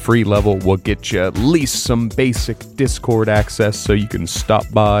 Subscription at the free level will get you at least some basic Discord access so you can stop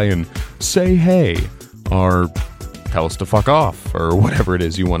by and say hey, or tell us to fuck off, or whatever it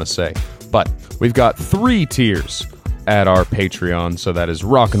is you want to say. But we've got 3 tiers at our Patreon, so that is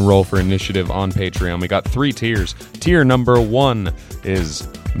Rock and Roll for Initiative on Patreon. We got 3 tiers. Tier number 1 is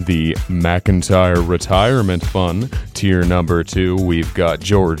the McIntyre Retirement Fund. Tier number 2, we've got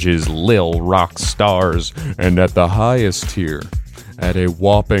George's Lil Rock Stars. And at the highest tier, at a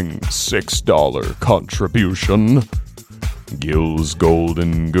whopping $6 contribution, Gil's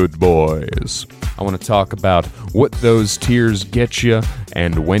Golden Good Boys. I want to talk about what those tiers get you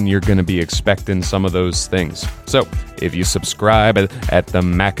and when you're going to be expecting some of those things. So, if you subscribe at the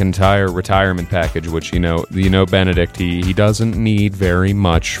McIntyre Retirement Package, which you know Benedict, he doesn't need very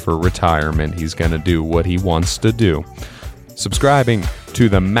much for retirement. He's going to do what he wants to do. Subscribing to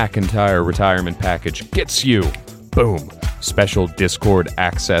the McIntyre Retirement Package gets you, boom, special Discord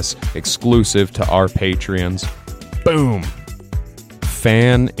access exclusive to our Patreons. Boom.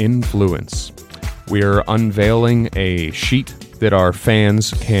 Fan influence. We are unveiling a sheet that our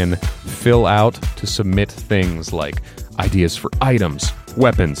fans can fill out to submit things like ideas for items,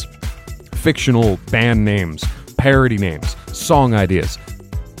 weapons, fictional band names, parody names, song ideas,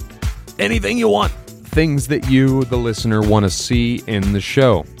 anything you want. Things that you, the listener, want to see in the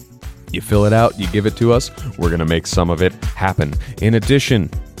show. You fill it out, you give it to us, we're going to make some of it happen. In addition,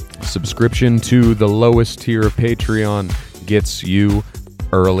 subscription to the lowest tier of Patreon gets you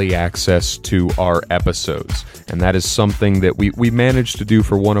early access to our episodes. And that is something that we managed to do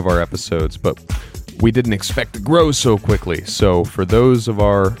for one of our episodes, but we didn't expect to grow so quickly. So for those of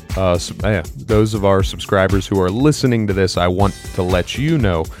our subscribers who are listening to this, I want to let you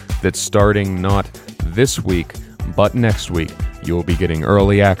know that starting not this week, but next week, you'll be getting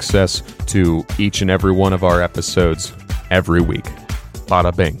early access to each and every one of our episodes every week.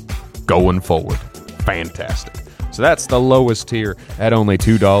 Bada bing. Going forward. Fantastic. So that's the lowest tier at only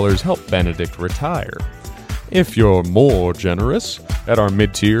 $2. Help Benedict retire. If you're more generous, at our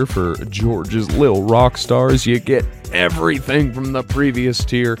mid-tier for George's Lil Rock Stars, you get everything from the previous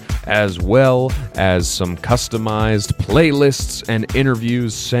tier, as well as some customized playlists and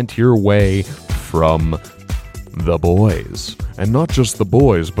interviews sent your way from the boys. And not just the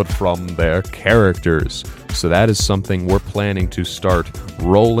boys, but from their characters. So that is something we're planning to start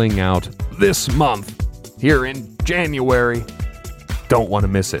rolling out this month, here in January. Don't want to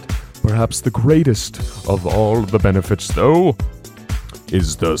miss it. Perhaps the greatest of all the benefits, though,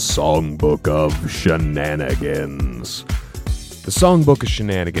 is the Songbook of Shenanigans. The Songbook of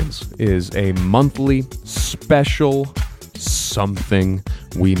Shenanigans is a monthly special something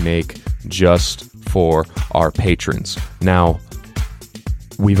we make just for our patrons. Now,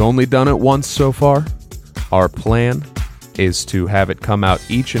 we've only done it once so far. Our plan is to have it come out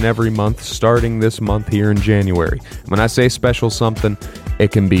each and every month, starting this month here in January. When I say special something,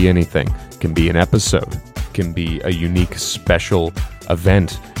 it can be anything. It can be an episode. It can be a unique special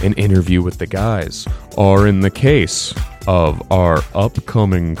event, an interview with the guys, or in the case of our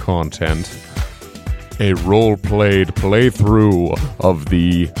upcoming content, a role-played playthrough of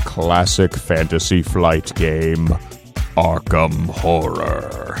the classic Fantasy Flight game, Arkham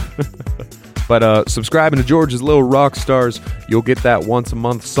Horror. But subscribing to George's Little Rock Stars, you'll get that once a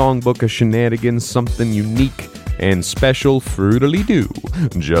month Songbook of Shenanigans, something unique and special fruitily-doo,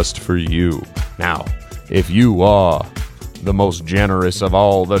 just for you. Now, if you are the most generous of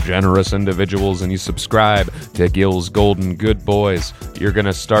all the generous individuals and you subscribe to Gil's Golden Good Boys, you're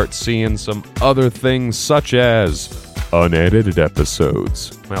gonna start seeing some other things such as unedited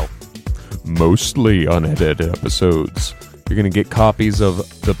episodes. Well, mostly unedited episodes. You're gonna get copies of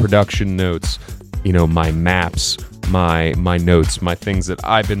the production notes, my maps, my notes, my things that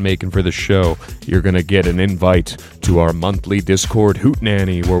I've been making for the show. You're gonna get an invite to our monthly Discord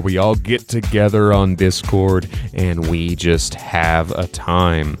hootenanny where we all get together on Discord and we just have a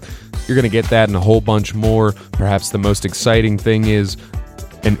time. You're gonna get that and a whole bunch more. Perhaps the most exciting thing is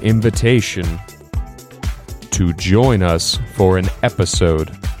an invitation to join us for an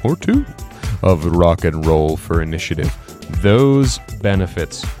episode or two of Rock and Roll for Initiative. Those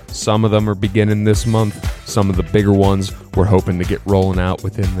benefits, some of them are beginning this month. Some of the bigger ones we're hoping to get rolling out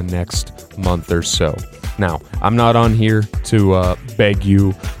within the next month or so. Now, I'm not on here to beg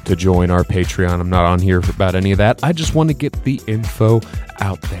you to join our Patreon. I'm not on here about any of that. I just want to get the info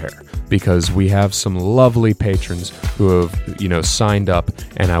out there because we have some lovely patrons who have, signed up,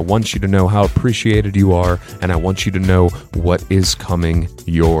 and I want you to know how appreciated you are, and I want you to know what is coming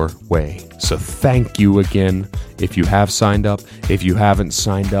your way. So thank you again. If you have signed up, if you haven't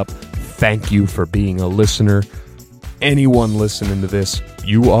signed up, thank you for being a listener. Anyone listening to this,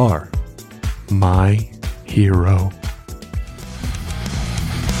 you are my hero.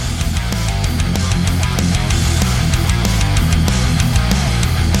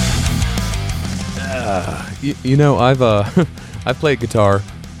 I've played guitar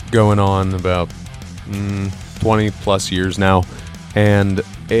going on about 20 plus years now, and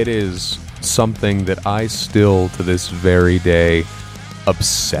it is something that I still to this very day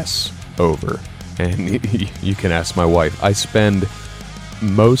obsess over. And you can ask my wife. I spend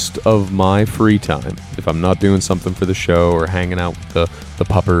most of my free time, if I'm not doing something for the show or hanging out with the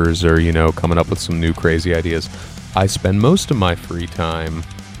puppers or coming up with some new crazy ideas, I spend most of my free time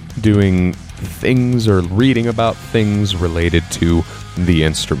doing things or reading about things related to the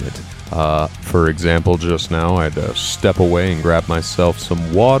instrument. For example, just now I had to step away and grab myself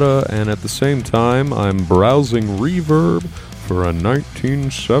some water, and at the same time I'm browsing Reverb for a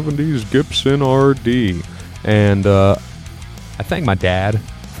 1970s Gibson RD. And I thank my dad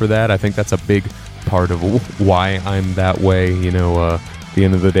for that. I think that's a big part of why I'm that way. At the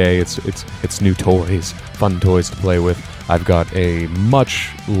end of the day, it's new toys, fun toys to play with. I've got a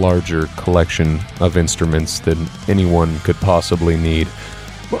much larger collection of instruments than anyone could possibly need.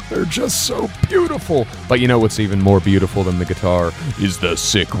 But they're just so beautiful. But what's even more beautiful than the guitar is the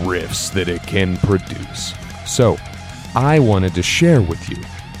sick riffs that it can produce. So, I wanted to share with you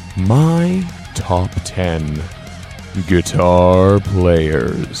my top 10 guitar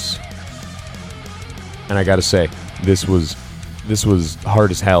players. And I gotta say, this was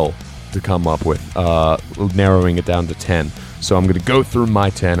hard as hell to come up with, narrowing it down to 10. So I'm going to go through my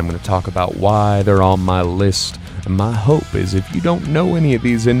 10. I'm going to talk about why they're on my list. And my hope is if you don't know any of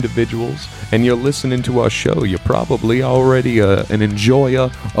these individuals and you're listening to our show, you're probably already an enjoyer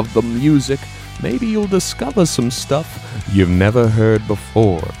of the music. Maybe you'll discover some stuff you've never heard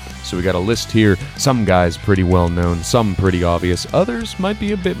before. So we got a list here. Some guys pretty well known, some pretty obvious. Others might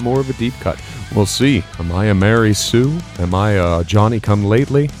be a bit more of a deep cut. We'll see. Am I a Mary Sue? Am I a Johnny Come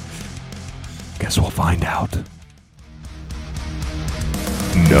Lately? Guess we'll find out.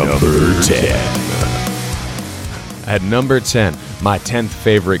 Number 10. At number 10, my 10th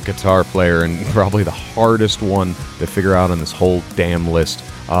favorite guitar player, and probably the hardest one to figure out on this whole damn list.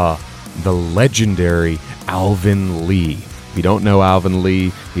 the legendary Alvin Lee. If you don't know Alvin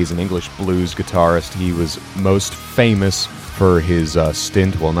Lee, he's an English blues guitarist. He was most famous for his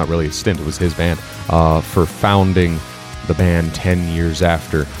stint, well, not really a stint, it was his band, for founding the band 10 years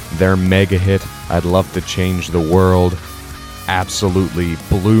after. Their mega hit, I'd Love to Change the World, absolutely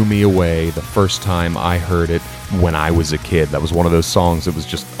blew me away the first time I heard it when I was a kid. That was one of those songs that was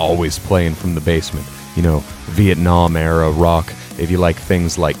just always playing from the basement. You know, Vietnam era rock. If you like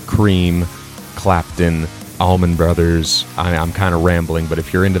things like Cream, Clapton, Allman Brothers, I'm kind of rambling, but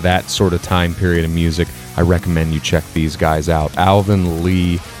if you're into that sort of time period of music, I recommend you check these guys out. Alvin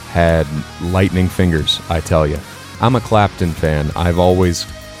Lee had lightning fingers, I tell you. I'm a Clapton fan. I've always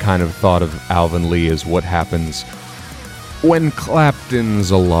kind of thought of Alvin Lee as what happens when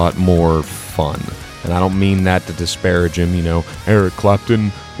Clapton's a lot more fun. And I don't mean that to disparage him, you know, Eric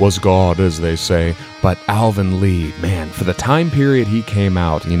Clapton was God, as they say. But Alvin Lee, man, for the time period he came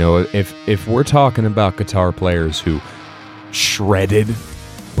out, you know, if we're talking about guitar players who shredded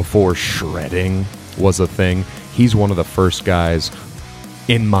before shredding was a thing, he's one of the first guys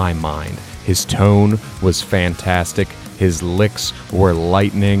in my mind. His tone was fantastic, his licks were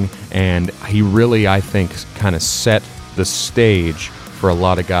lightning, and he really, I think, kind of set the stage for a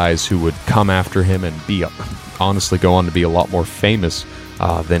lot of guys who would come after him and honestly go on to be a lot more famous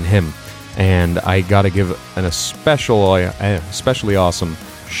than him. And I gotta give an especially awesome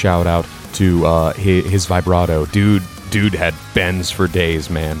shout out to his vibrato. Dude had bends for days,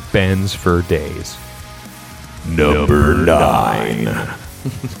 man. Bends for days. Number 9.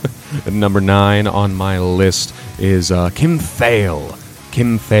 Number 9 on my list is Kim Thayil.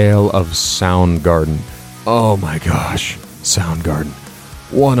 Kim Thayil of Soundgarden. Oh my gosh, Soundgarden.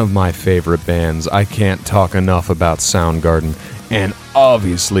 One of my favorite bands. I can't talk enough about Soundgarden. And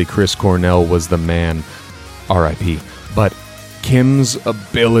obviously Chris Cornell was the man, R.I.P. But Kim's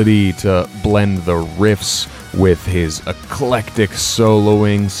ability to blend the riffs with his eclectic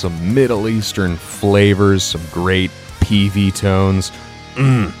soloing, some Middle Eastern flavors, some great PV tones.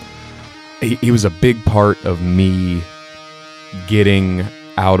 He was a big part of me getting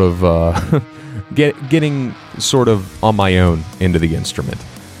out of... getting sort of on my own into the instrument,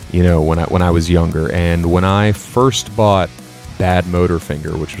 you know, when I was younger. And when I first bought Bad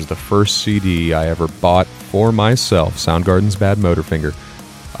Motorfinger, which was the first CD I ever bought for myself, Soundgarden's Bad Motorfinger,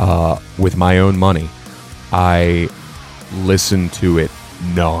 with my own money, I listened to it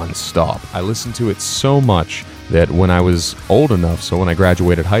non-stop. I listened to it so much that when I was old enough, so when I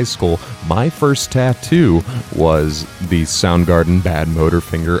graduated high school, my first tattoo was the Soundgarden Bad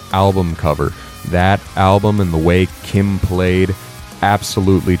Motorfinger album cover. That album and the way Kim played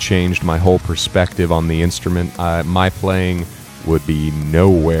absolutely changed my whole perspective on the instrument. My playing would be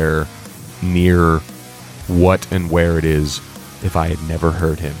nowhere near what and where it is if I had never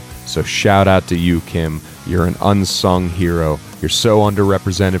heard him. So shout out to you, Kim. You're an unsung hero. You're so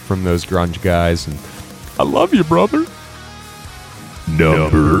underrepresented from those grunge guys, and I love you, brother.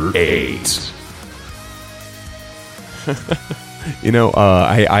 Number 8. You know,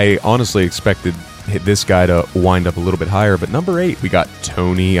 I honestly expected this guy to wind up a little bit higher, but number 8, we got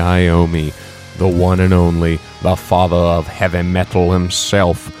Tony Iommi, the one and only, the father of heavy metal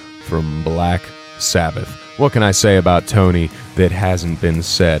himself, from Black Sabbath. What can I say about Tony that hasn't been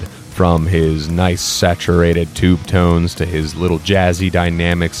said? From his nice saturated tube tones to his little jazzy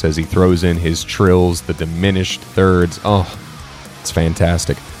dynamics as he throws in his trills, the diminished thirds. Oh, it's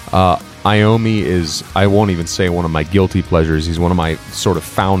fantastic. Iommi is, I won't even say one of my guilty pleasures. He's one of my sort of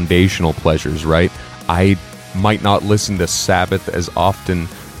foundational pleasures, right? I might not listen to Sabbath as often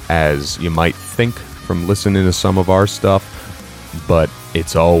as you might think from listening to some of our stuff, but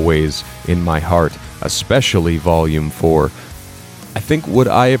it's always in my heart, especially Volume 4. I think what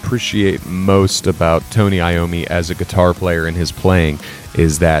I appreciate most about Tony Iommi as a guitar player and his playing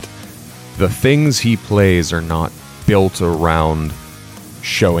is that the things he plays are not built around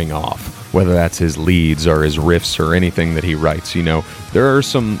showing off, whether that's his leads or his riffs or anything that he writes. You know, there are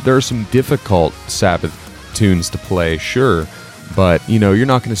some difficult Sabbath tunes to play, sure, but you know, you're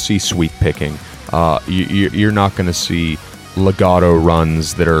not going to see sweep picking. You're not going to see legato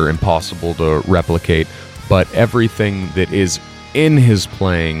runs that are impossible to replicate, but everything that is in his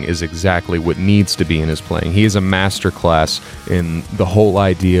playing is exactly what needs to be in his playing. He is a masterclass in the whole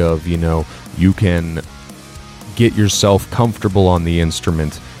idea of, you know, you can get yourself comfortable on the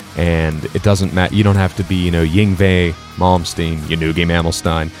instrument, and it doesn't matter. You don't have to be, you know, Yngwie Malmsteen, Yngwie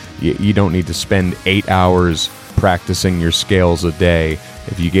Malmsteen. You don't need to spend 8 hours practicing your scales a day.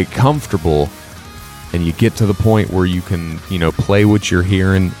 If you get comfortable and you get to the point where you can, you know, play what you're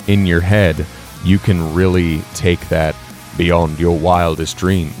hearing in your head, you can really take that beyond your wildest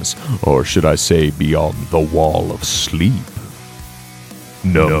dreams, or should I say beyond the wall of sleep.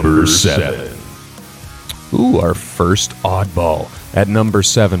 Number 7. Ooh, our first oddball. At number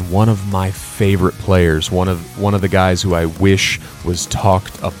 7, one of my favorite players, one of the guys who I wish was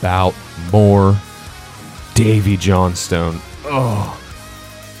talked about more, Davy Johnstone. Oh.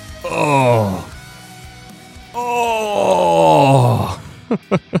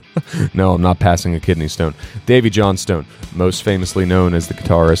 No, I'm not passing a kidney stone. Davy Johnstone, most famously known as the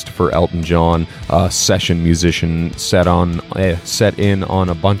guitarist for Elton John, session musician, set in on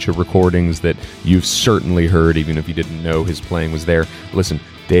a bunch of recordings that you've certainly heard, even if you didn't know his playing was there. Listen,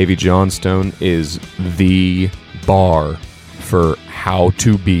 Davy Johnstone is the bar for how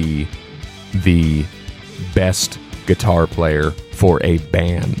to be the best guitar player for a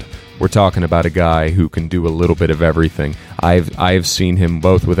band. We're talking about a guy who can do a little bit of everything. I've seen him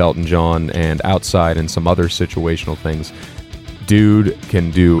both with Elton John and outside in some other situational things. Dude can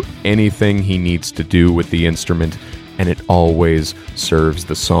do anything he needs to do with the instrument, and it always serves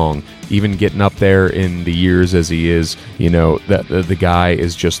the song. Even getting up there in the years as he is, the guy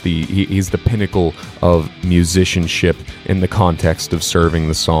is just he's the pinnacle of musicianship in the context of serving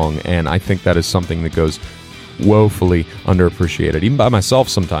the song, and I think that is something that goes woefully underappreciated, even by myself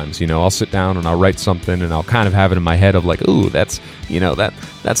sometimes. I'll sit down and I'll write something and I'll kind of have it in my head of like, ooh, that's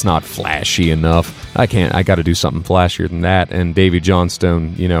not flashy enough. I got to do something flashier than that. And Davy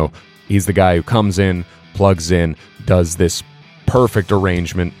Johnstone, he's the guy who comes in, plugs in, does this perfect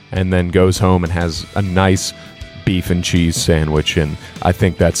arrangement, and then goes home and has a nice beef and cheese sandwich. And I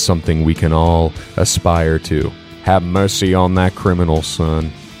think that's something we can all aspire to. Have mercy on that criminal,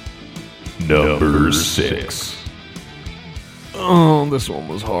 son. Number 6. Oh, this one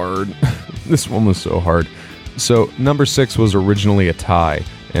was hard. This one was so hard. So, number 6 was originally a tie,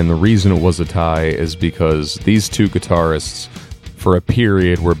 and the reason it was a tie is because these two guitarists, for a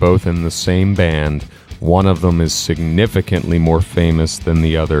period, were both in the same band. One of them is significantly more famous than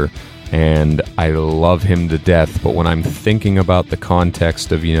the other, and I love him to death, but when I'm thinking about the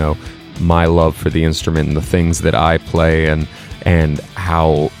context of, my love for the instrument and the things that I play and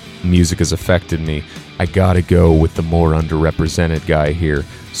how music has affected me, I gotta go with the more underrepresented guy here.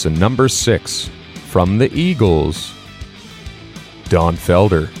 So number 6, from the Eagles, Don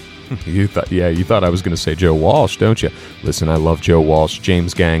Felder. You thought I was gonna say Joe Walsh, don't you? Listen, I love Joe Walsh.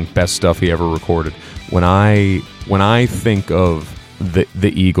 James Gang, best stuff he ever recorded. When I think of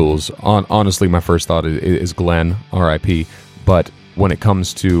the Eagles, honestly, my first thought is Glenn, R.I.P. But when it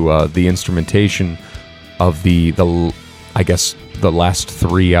comes to the instrumentation of the I guess the last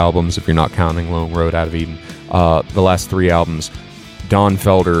 3 albums, if you're not counting Lone Road Out of Eden, the last 3 albums, Don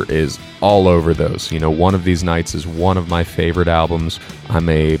Felder is all over those. One of These Nights is one of my favorite albums. I'm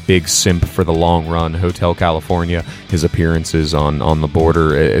a big simp for The Long Run, Hotel California, his appearances on The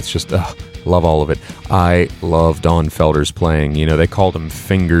Border. It's just, love all of it. I love Don Felder's playing. They called him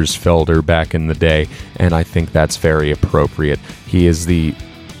Fingers Felder back in the day, and I think that's very appropriate. He is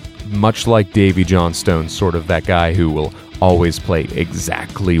much like Davy Johnstone, sort of that guy who will always play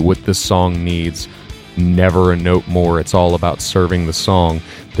exactly what the song needs, never a note more. It's all about serving the song.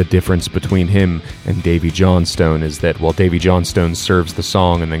 The difference between him and Davy Johnstone is that while Davy Johnstone serves the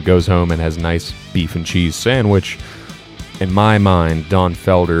song and then goes home and has a nice beef and cheese sandwich, in my mind, Don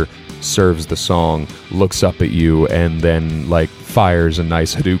Felder serves the song, looks up at you, and then fires a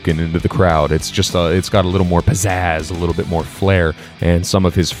nice Hadouken into the crowd. It's just it's got a little more pizzazz, a little bit more flair, and some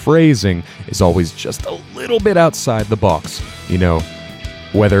of his phrasing is always just a little bit outside the box.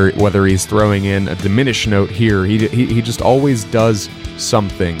 Whether he's throwing in a diminished note here, he just always does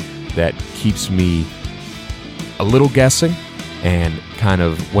something that keeps me a little guessing, and kind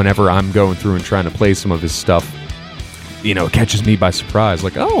of whenever I'm going through and trying to play some of his stuff, it catches me by surprise.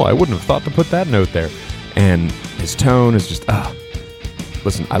 Like, oh, I wouldn't have thought to put that note there. And his tone is just,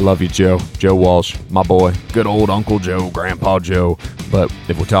 listen, I love you, Joe. Joe Walsh, my boy. Good old Uncle Joe, Grandpa Joe. But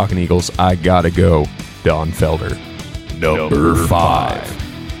if we're talking Eagles, I gotta go Don Felder. Number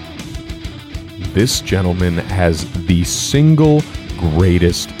 5. This gentleman has the single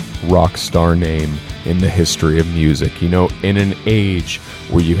greatest rock star name in the history of music. In an age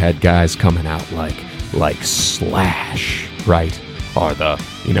where you had guys coming out like Slash, right? Or the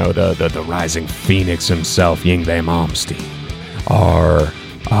rising phoenix himself, Yngwie Malmsteen. Or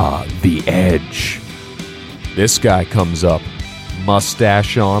The Edge. This guy comes up,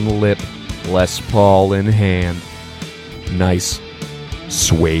 mustache on lip, Les Paul in hand, nice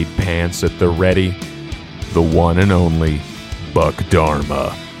suede pants at the ready, the one and only Buck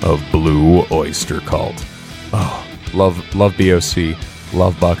Dharma of Blue Oyster Cult. Oh, love BOC,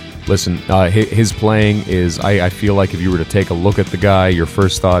 love Buck. Listen, his playing is, I feel like if you were to take a look at the guy, your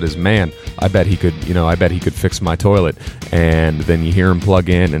first thought is, man, I bet he could fix my toilet. And then you hear him plug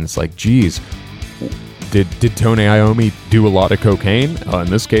in and it's like, geez, did Tony Iommi do a lot of cocaine? In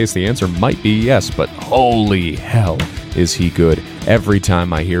this case, the answer might be yes, but holy hell is he good. Every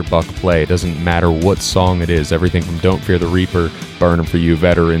time I hear Buck play, it doesn't matter what song it is, everything from Don't Fear the Reaper, Burning for You,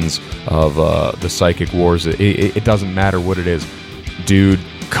 veterans of the Psychic Wars, it doesn't matter what it is. Dude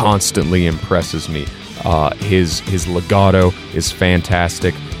constantly impresses me. His legato is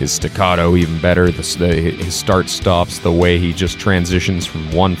fantastic. His staccato even better. His start stops, the way he just transitions from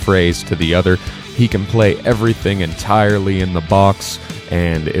one phrase to the other. He can play everything entirely in the box,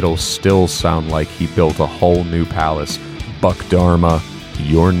 and it'll still sound like he built a whole new palace. Buck Dharma,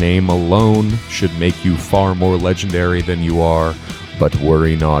 your name alone should make you far more legendary than you are, but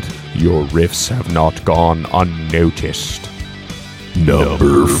worry not, your riffs have not gone unnoticed.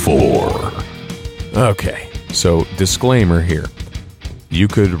 Number 4. Okay, so disclaimer here. You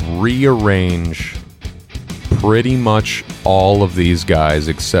could rearrange pretty much all of these guys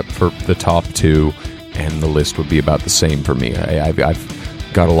except for the top 2, and the list would be about the same for me. I've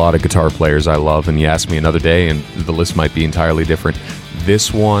got a lot of guitar players I love, and you ask me another day and the list might be entirely different.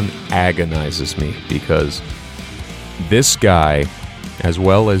 This one agonizes me because this guy, as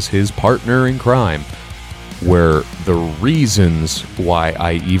well as his partner in crime, were the reasons why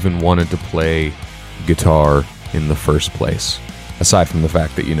I even wanted to play guitar in the first place. Aside from the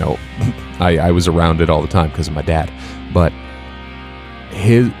fact that, I was around it all the time because of my dad. But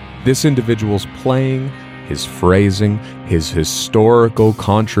this individual's playing, his phrasing, his historical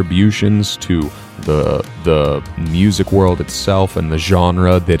contributions to the music world itself and the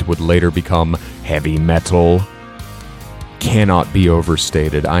genre that would later become heavy metal cannot be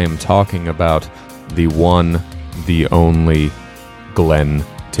overstated. I am talking about the one, the only Glenn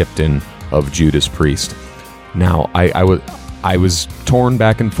Tipton of Judas Priest. Now, I was torn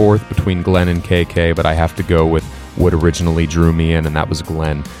back and forth between Glenn and KK, but I have to go with what originally drew me in, and that was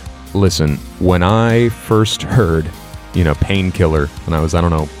Glenn. Listen, when I first heard, Painkiller, when I was,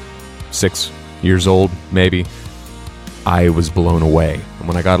 6 years old, maybe, I was blown away. And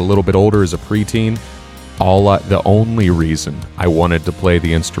when I got a little bit older as a preteen, the only reason I wanted to play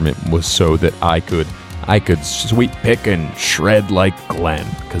the instrument was so that I could sweet pick and shred like Glenn,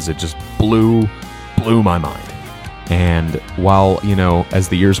 because it just blew my mind. And while, as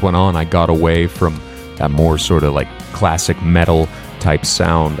the years went on, I got away from that more sort of like classic metal type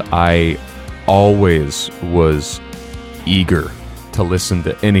sound, I always was eager to listen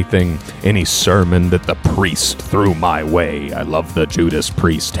to any sermon that the priest threw my way. I love the Judas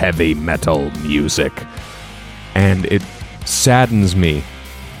Priest heavy metal music. And it saddens me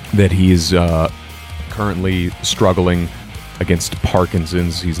that he's currently struggling against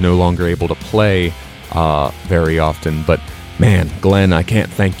Parkinson's. He's no longer able to play very often. But man, Glenn, I can't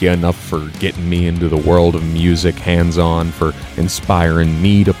thank you enough for getting me into the world of music hands-on, for inspiring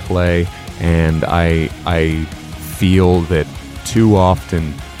me to play. And I feel that too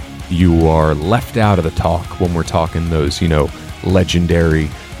often you are left out of the talk when we're talking those, legendary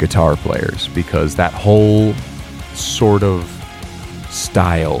guitar players, because that whole sort of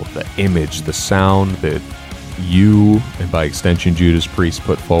style, the image, the sound that you, and by extension Judas Priest,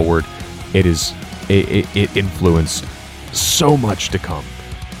 put forward, it influenced so much to come.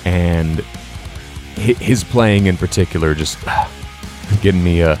 And his playing in particular just getting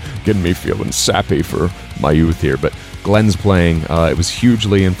me feeling sappy for my youth here. But Glenn's playing, it was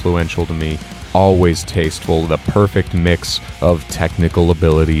hugely influential to me, always tasteful, the perfect mix of technical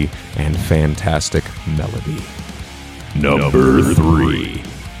ability and fantastic melody. Number 3.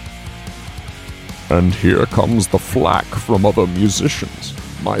 And here comes the flack from other musicians.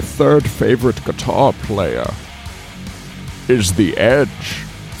 My third favorite guitar player is The Edge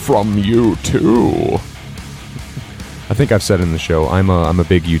from U2. I think I've said in the show, I'm a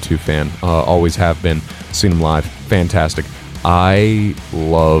big U2 fan. Always have been. Seen him live. Fantastic. I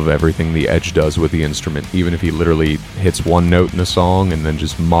love everything The Edge does with the instrument, even if he literally hits one note in a song and then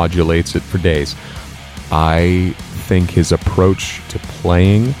just modulates it for days. I think his approach to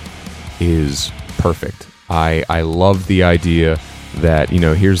playing is perfect. I love the idea that,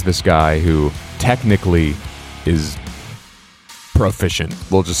 here's this guy who technically is proficient.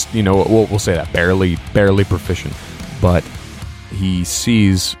 We'll just, we'll say that, barely proficient. But he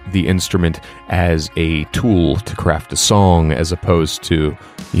sees the instrument as a tool to craft a song, as opposed to,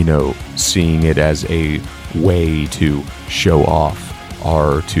 seeing it as a way to show off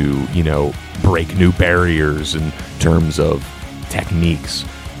or to, break new barriers in terms of techniques.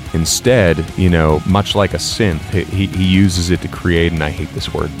 Instead, much like a synth, he uses it to create, and I hate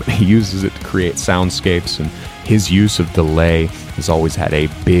this word, but he uses it to create soundscapes, and his use of delay has always had a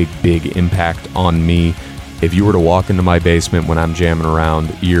big, big impact on me. If you were to walk into my basement when I'm jamming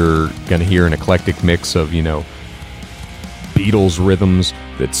around, you're going to hear an eclectic mix of, Beatles rhythms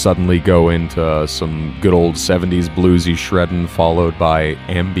that suddenly go into some good old 70s bluesy shredding, followed by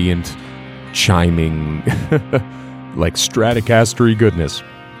ambient chiming, like Stratocaster goodness.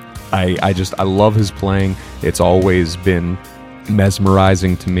 I love his playing. It's always been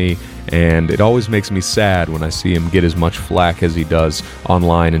mesmerizing to me, and it always makes me sad when I see him get as much flack as he does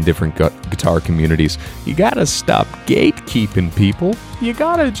online in different guitar communities. You gotta stop gatekeeping people. You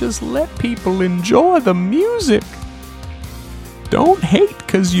gotta just let people enjoy the music. Don't hate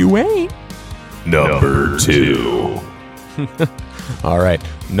 'cause you ain't. Number 2. All right,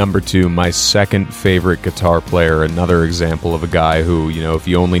 number 2, my second favorite guitar player, another example of a guy who, if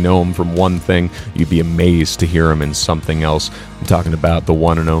you only know him from one thing, you'd be amazed to hear him in something else. I'm talking about the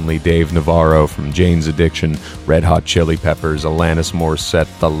one and only Dave Navarro from Jane's Addiction, Red Hot Chili Peppers, Alanis Morissette,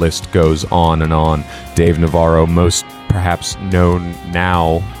 the list goes on and on. Dave Navarro, most perhaps known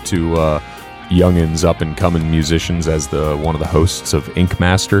now to youngins, up-and-coming musicians as one of the hosts of Ink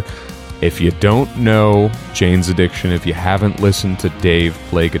Master. If you don't know Jane's Addiction, if you haven't listened to Dave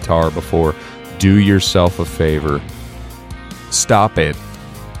play guitar before, do yourself a favor. Stop it.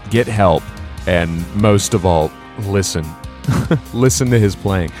 Get help. And most of all, listen. Listen to his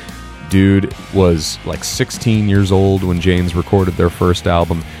playing. Dude was like 16 years old when Jane's recorded their first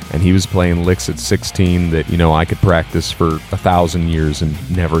album, and he was playing licks at 16 that, I could practice for 1,000 years and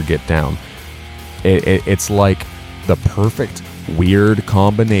never get down. It's like the perfect weird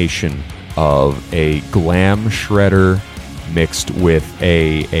combination of a glam shredder mixed with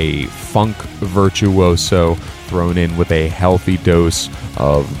a funk virtuoso thrown in with a healthy dose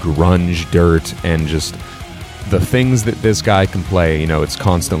of grunge dirt, and just the things that this guy can play, it's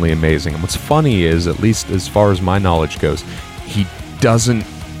constantly amazing. And what's funny is, at least as far as my knowledge goes, he doesn't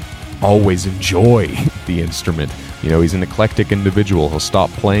always enjoy the instrument. He's an eclectic individual. He'll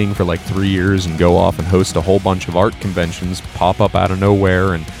stop playing for like 3 years and go off and host a whole bunch of art conventions, pop up out of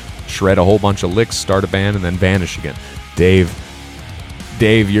nowhere and shred a whole bunch of licks, start a band, and then vanish again. Dave,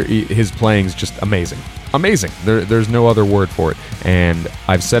 his playing's just amazing. Amazing. There's no other word for it. And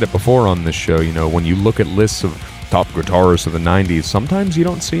I've said it before on this show, when you look at lists of top guitarists of the 90s, sometimes you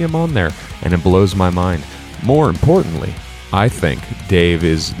don't see him on there, and it blows my mind. More importantly, I think Dave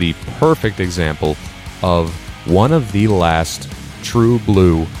is the perfect example of one of the last true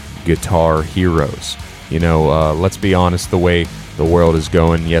blue guitar heroes. Let's be honest, the way the world is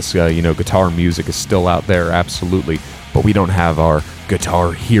going, yes, guitar music is still out there, absolutely, but we don't have our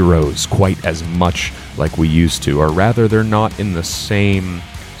guitar heroes quite as much like we used to, or rather, they're not in the same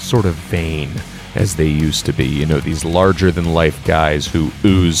sort of vein as they used to be. These larger-than-life guys who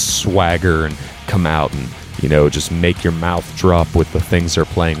ooze swagger and come out and just make your mouth drop with the things they're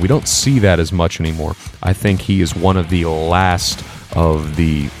playing. We don't see that as much anymore. I think he is one of the last of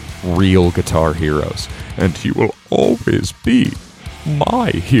the real guitar heroes, and he will always be my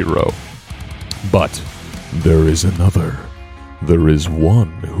hero. But there is another. There is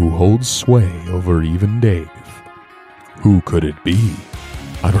one who holds sway over even Dave. Who could it be?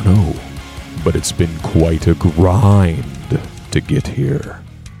 I don't know, but it's been quite a grind to get here.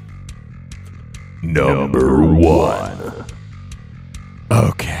 Number 1.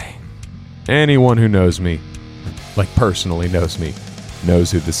 Okay. Anyone who knows me, like personally knows me,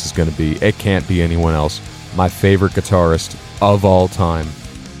 knows who this is going to be. It can't be anyone else. My favorite guitarist of all time,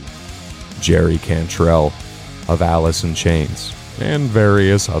 Jerry Cantrell of Alice in Chains, and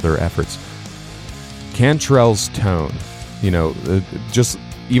various other efforts. Cantrell's tone, just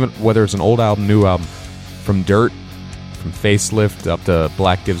even whether it's an old album, new album, from Dirt, from Facelift up to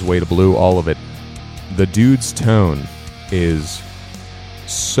Black Gives Way to Blue, all of it, the dude's tone is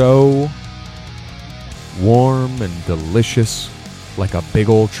so warm and delicious, like a big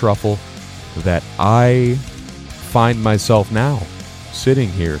old truffle, that I find myself now sitting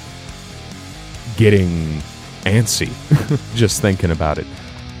here getting antsy just thinking about it.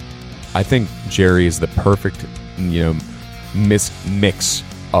 I think Jerry is the perfect, mix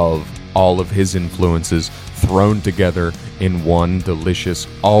of all of his influences thrown together in one delicious,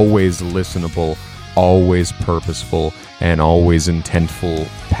 always listenable, always purposeful, and always intentful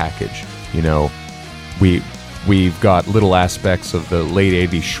package. We've got little aspects of the late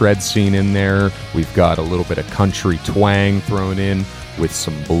 80s shred scene in there. We've got a little bit of country twang thrown in with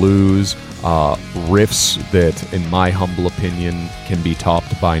some blues, riffs that, in my humble opinion, can be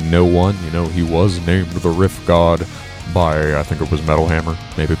topped by no one. He was named the riff god by, I think it was Metal Hammer,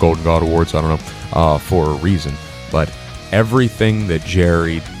 maybe Golden God Awards, I don't know, for a reason. But everything that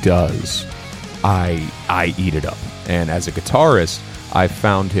Jerry does, I eat it up. And as a guitarist, I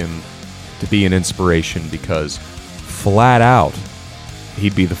found him to be an inspiration because flat out,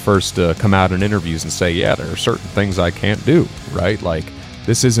 he'd be the first to come out in interviews and say, yeah, there are certain things I can't do, right? Like,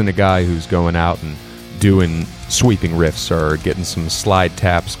 this isn't a guy who's going out and doing sweeping riffs or getting some slide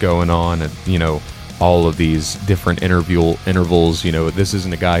taps going on and, you know, all of these different intervals. You know, this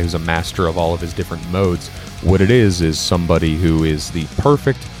isn't a guy who's a master of all of his different modes. What it is somebody who is the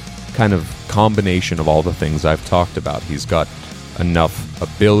perfect kind of combination of all the things I've talked about. He's got enough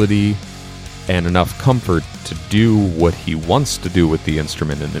ability and enough comfort to do what he wants to do with the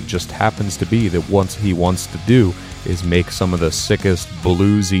instrument, and it just happens to be that what he wants to do is make some of the sickest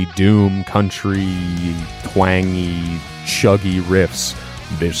bluesy, doom, country, twangy, chuggy riffs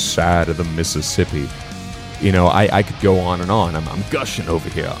this side of the Mississippi. You know, I could go on and on. I'm gushing over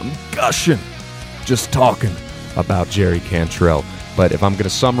here. I'm gushing just talking about Jerry Cantrell. But if I'm going to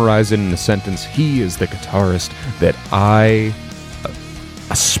summarize it in a sentence, he is the guitarist that I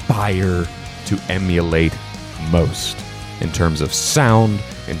aspire to emulate most in terms of sound,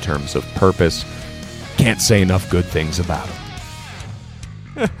 in terms of purpose. Can't say enough good things about him.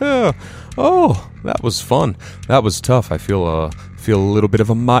 Oh, that was fun. That was tough. I feel a little bit of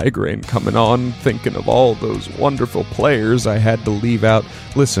a migraine coming on, thinking of all those wonderful players I had to leave out.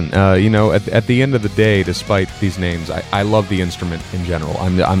 Listen, you know, at the end of the day, despite these names, I love the instrument in general.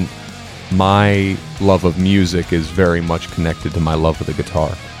 My love of music is very much connected to my love of the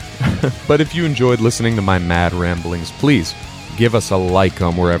guitar. But if you enjoyed listening to my mad ramblings, please give us a like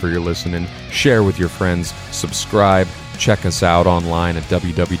on wherever you're listening, share with your friends, subscribe, check us out online at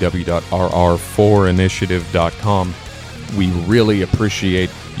www.rr4initiative.com. We really appreciate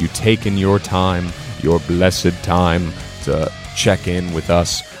you taking your time, your blessed time, to check in with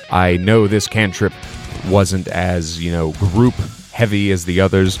us. I know this cantrip wasn't as, you know, group heavy as the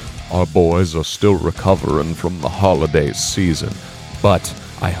others. Our boys are still recovering from the holiday season. But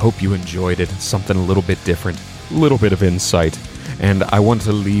I hope you enjoyed it. Something a little bit different, a little bit of insight. And I want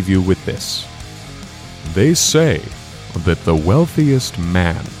to leave you with this. They say that the wealthiest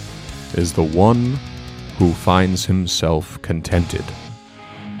man is the one who finds himself contented.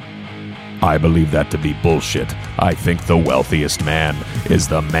 I believe that to be bullshit. I think the wealthiest man is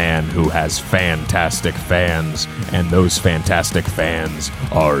the man who has fantastic fans, and those fantastic fans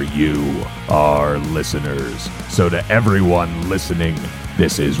are you, our listeners. So to everyone listening,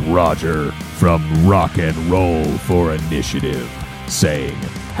 this is Roger from Rock and Roll for Initiative saying,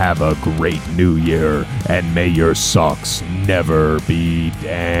 have a great new year, and may your socks never be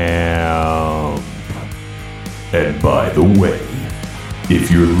damp. And by the way, if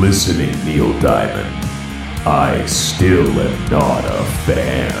you're listening, Neil Diamond, I still am not a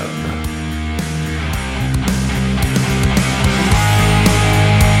fan.